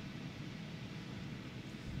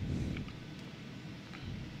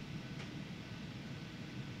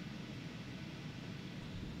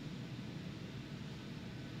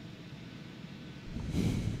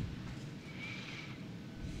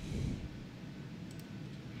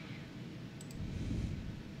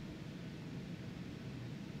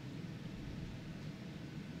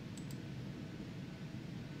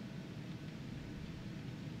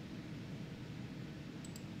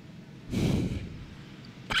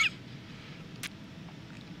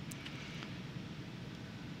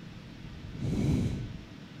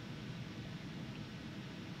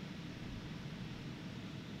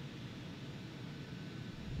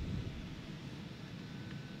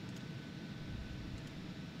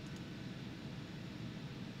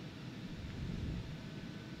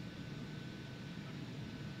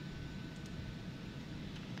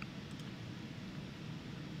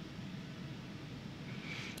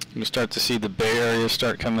 You can start to see the bay area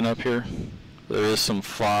start coming up here. There is some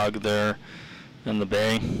fog there in the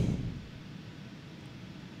bay.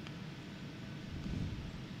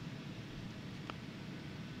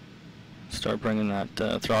 Start bringing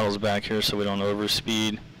that throttles back here so we don't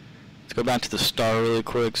overspeed. Let's go back to the star really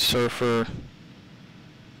quick. Surfer,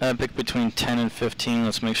 Epic between 10 and 15.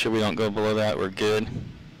 Let's make sure we don't go below that. We're good.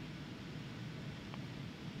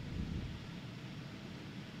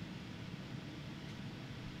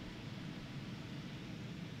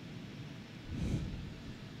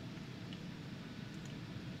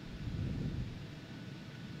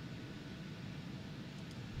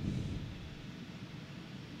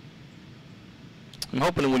 I'm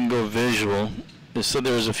hoping it wouldn't go visual. They said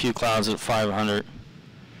there was a few clouds at 500.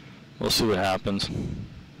 We'll see what happens.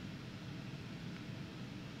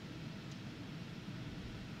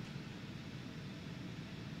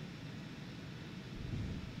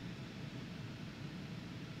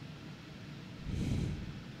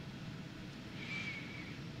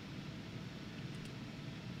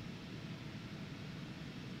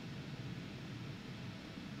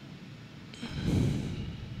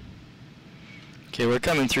 Okay, we're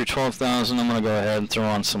coming through 12,000. I'm going to go ahead and throw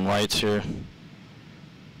on some lights here.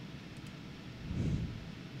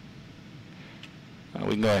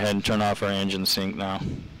 We can go ahead and turn off our engine sync now.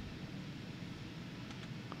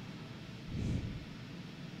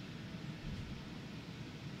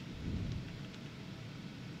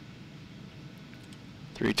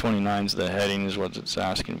 .329's the heading is what it's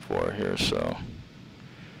asking for here, so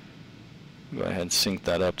go ahead and sync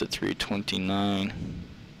that up to 329.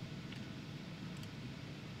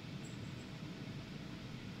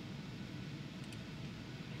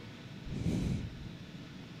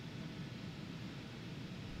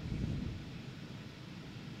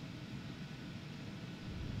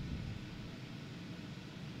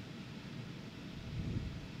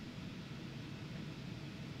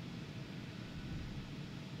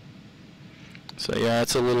 So yeah,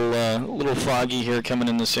 it's a little foggy here coming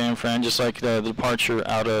into San Fran, just like the departure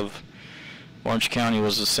out of Orange County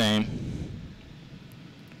was the same.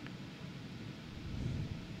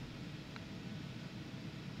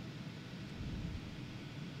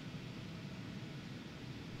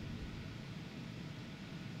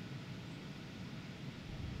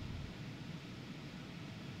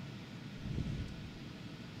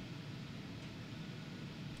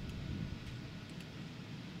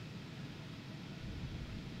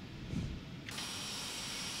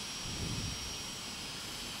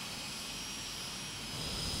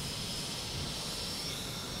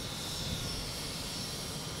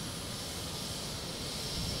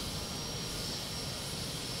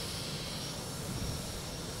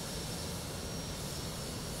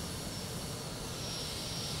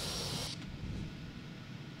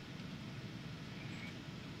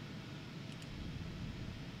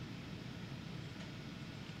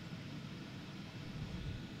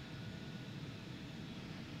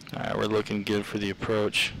 Alright, we're looking good for the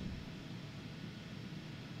approach.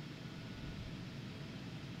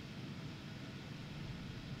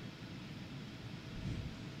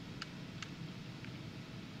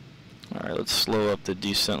 Alright, let's slow up the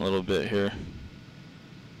descent a little bit here.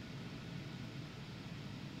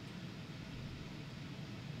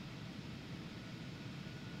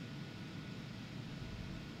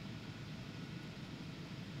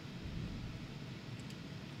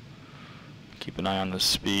 Keep an eye on the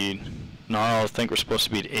speed. No, I think we're supposed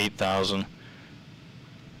to be at 8,000.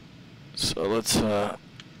 So let's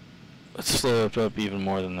slow it up even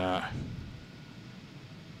more than that.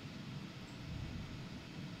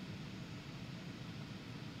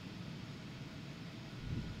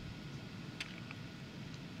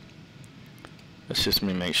 Let's just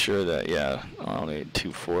make sure that, yeah, only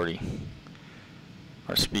 240.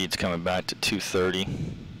 Our speed's coming back to 230.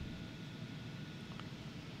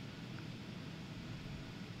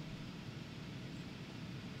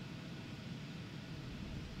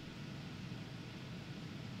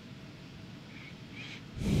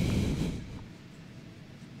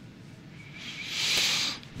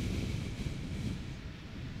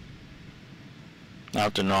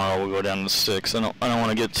 After gnarl, we'll go down to 6. I don't want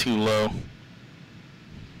to get too low.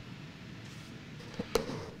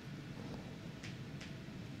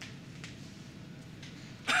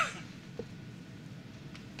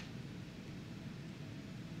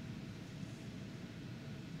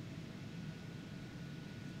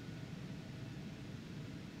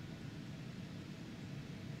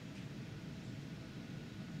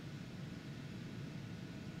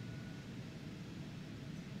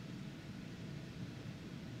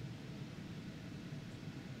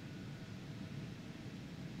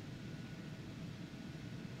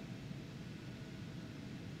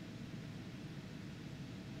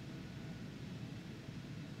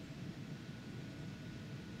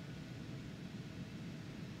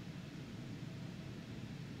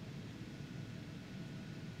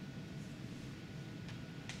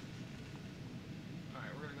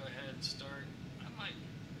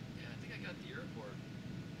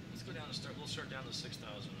 go down and start. We'll start down to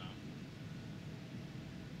 6,000 now.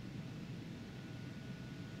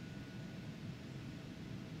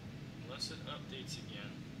 Unless it updates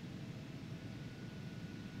again,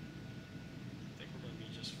 I think we're going to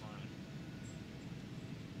be just fine.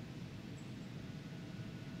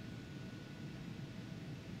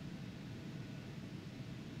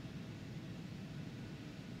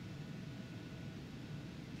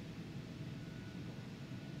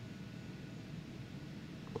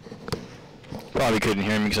 Probably couldn't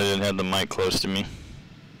hear me because I didn't have the mic close to me.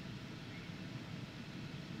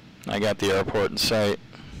 I got the airport in sight.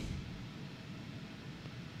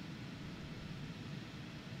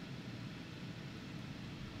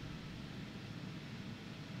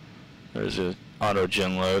 There's an auto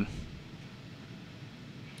gen load.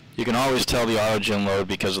 You can always tell the auto gen load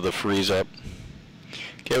because of the freeze up.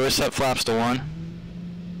 Okay, we're set flaps to 1.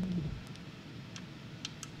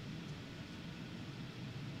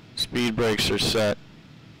 Speed brakes are set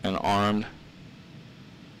and armed.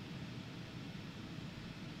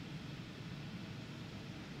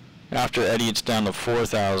 After Eddie, it's down to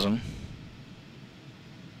 4,000.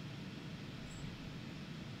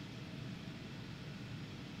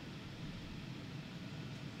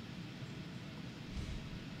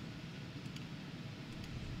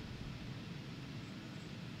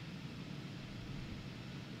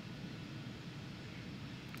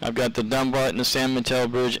 I've got the dumb button, the San Mateo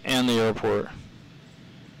Bridge, and the airport.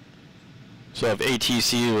 So if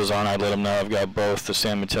ATC was on, I'd let them know I've got both the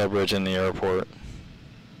San Mateo Bridge and the airport.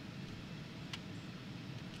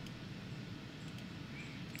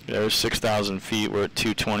 There's 6,000 feet. We're at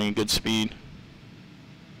 220, good speed.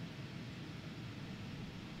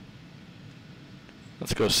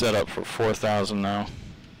 Let's go set up for 4,000 now.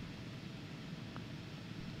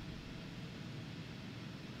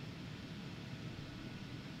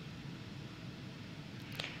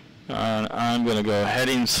 And I'm going to go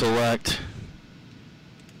heading select.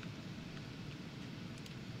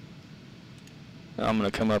 I'm going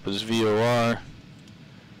to come up as VOR.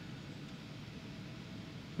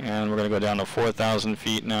 And we're going to go down to 4,000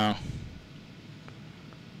 feet now.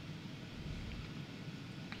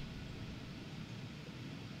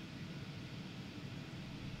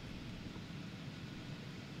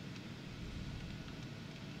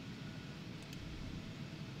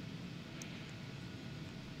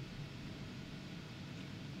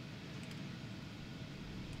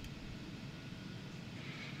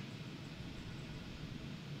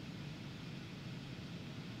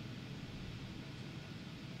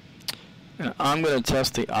 And I'm going to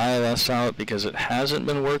test the ILS out because it hasn't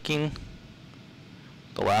been working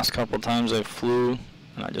the last couple times I flew,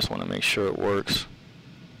 and I just want to make sure it works.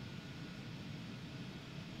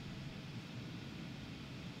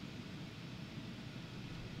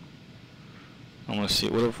 I want to see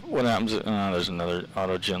what happens. There's another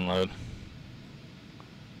auto gen load.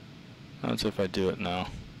 That's if I do it now.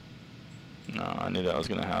 No, I knew that was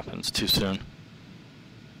going to happen. It's too soon.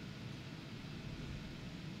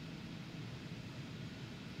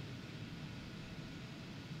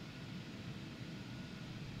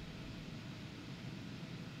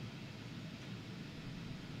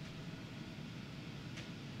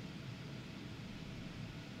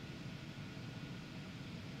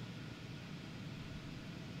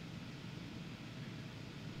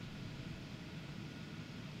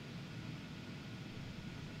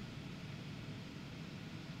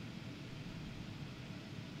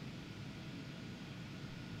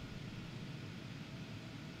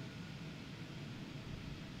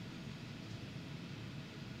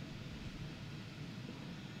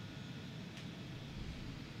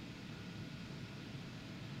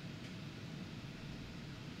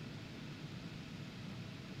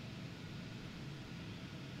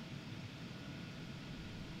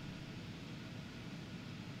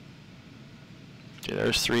 Okay,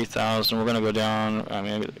 there's 3,000. We're going to go down. I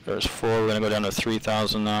mean, there's 4. We're going to go down to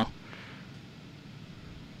 3,000 now.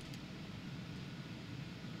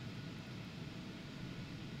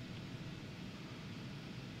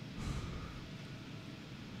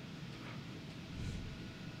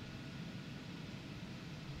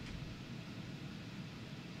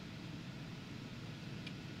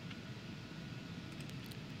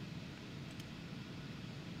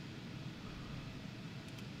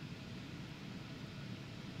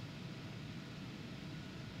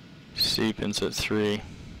 Seepin's at 3.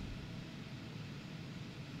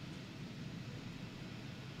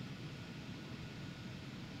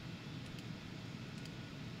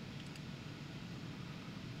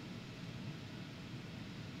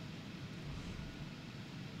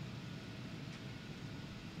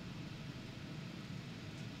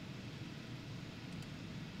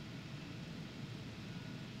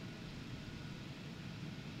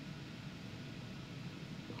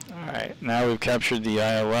 Alright, now we've captured the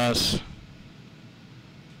ILS.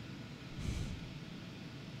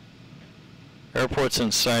 Airport's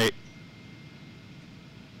in sight.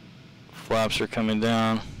 Flaps are coming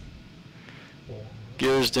down.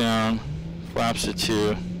 Gears down. Flaps at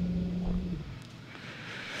 2.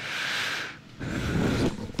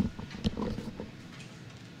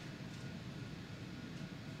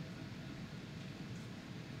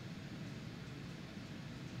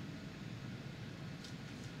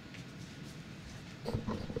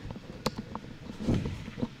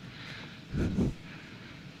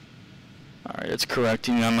 Alright, it's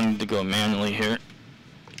correcting. I'm going to need to go manually here.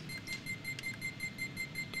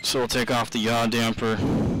 So we'll take off the yaw damper.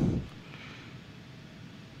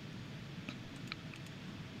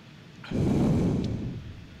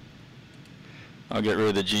 I'll get rid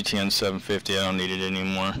of the GTN 750. I don't need it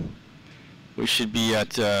anymore. We should be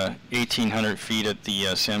at 1,800 feet at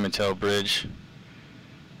the San Mateo Bridge.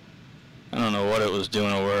 I don't know what it was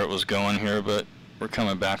doing or where it was going here, but we're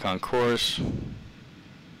coming back on course.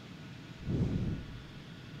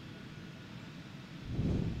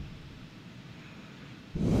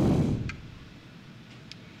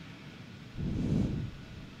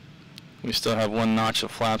 We still have 1 notch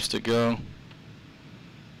of flaps to go.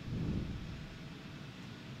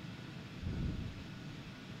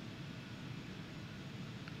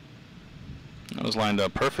 That was lined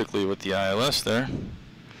up perfectly with the ILS there.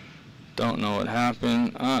 Don't know what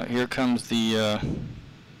happened. Here comes the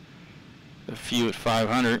few at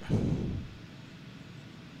 500.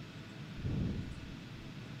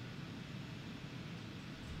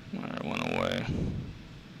 It went away.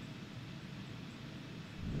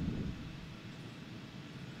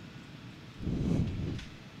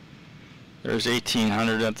 There's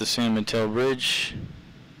 1,800 at the San Mateo Bridge.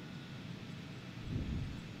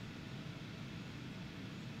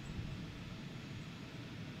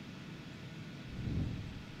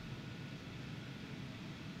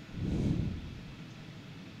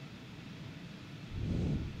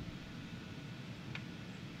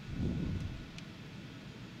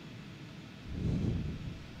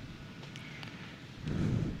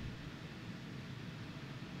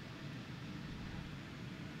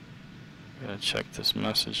 Gotta check this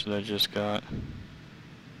message that I just got.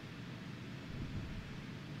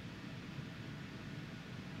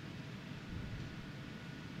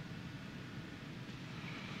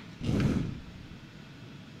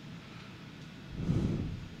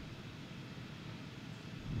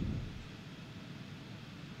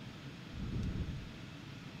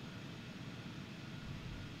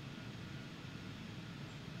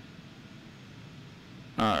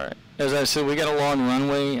 Alright, as I said, we got a long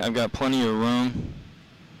runway. I've got plenty of room.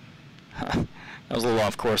 I was a little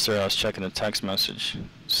off course there. I was checking a text message.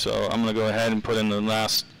 So I'm going to go ahead and put in the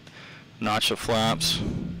last notch of flaps.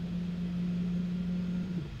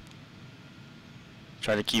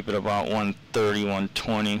 Try to keep it about 130,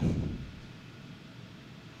 120.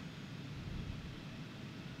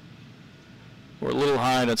 We're a little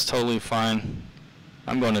high, that's totally fine.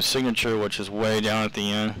 I'm going to signature, which is way down at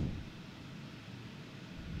the end.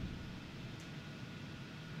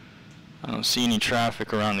 I don't see any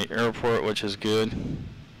traffic around the airport, which is good.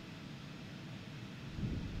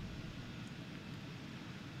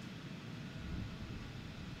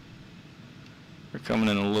 We're coming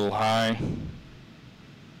in a little high.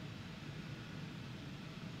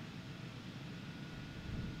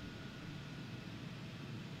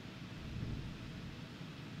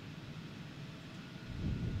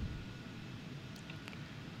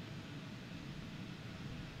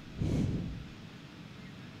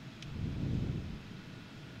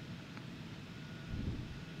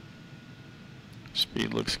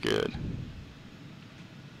 Speed looks good.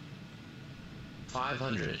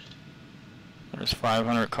 500. There's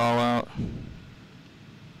 500 call out.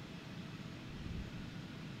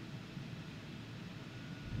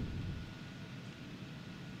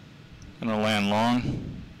 Gonna land long.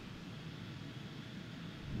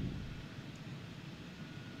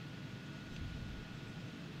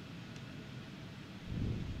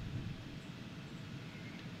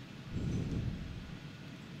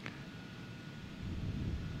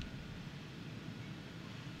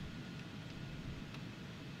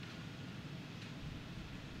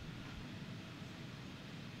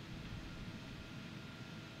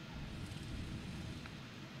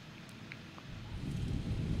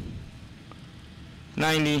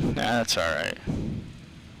 Nah, that's all right.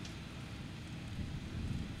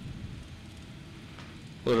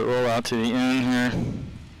 Let it roll out to the end here.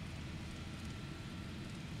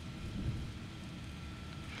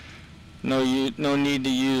 No need to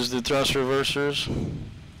use the thrust reversers.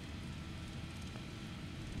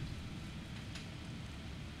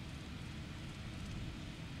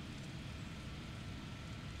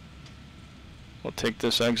 We'll take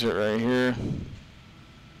this exit right here.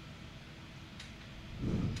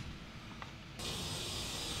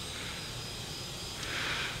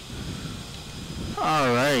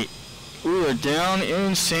 Alright, we are down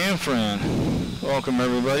in San Fran. Welcome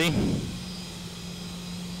everybody.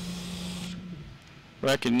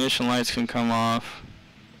 Recognition lights can come off.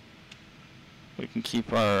 We can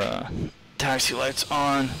keep our taxi lights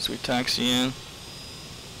on as we taxi in.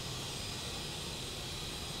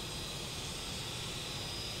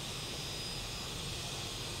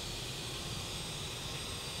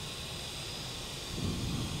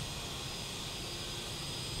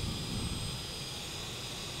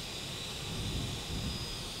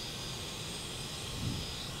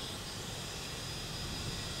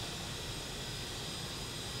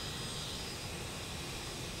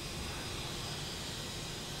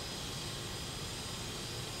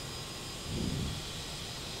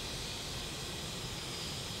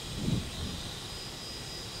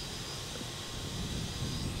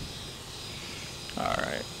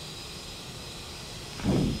 Alright.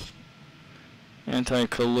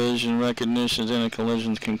 Anti-collision recognitions,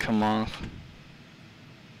 anti-collisions can come off.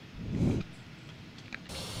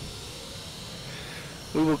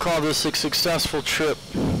 We will call this a successful trip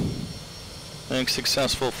and a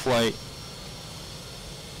successful flight.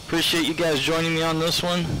 Appreciate you guys joining me on this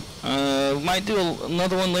one. We might do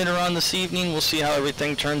another one later on this evening. We'll see how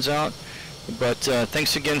everything turns out. But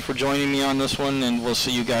thanks again for joining me on this one, and we'll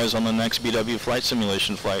see you guys on the next BW flight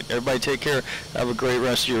simulation flight. Everybody take care. Have a great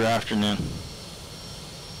rest of your afternoon.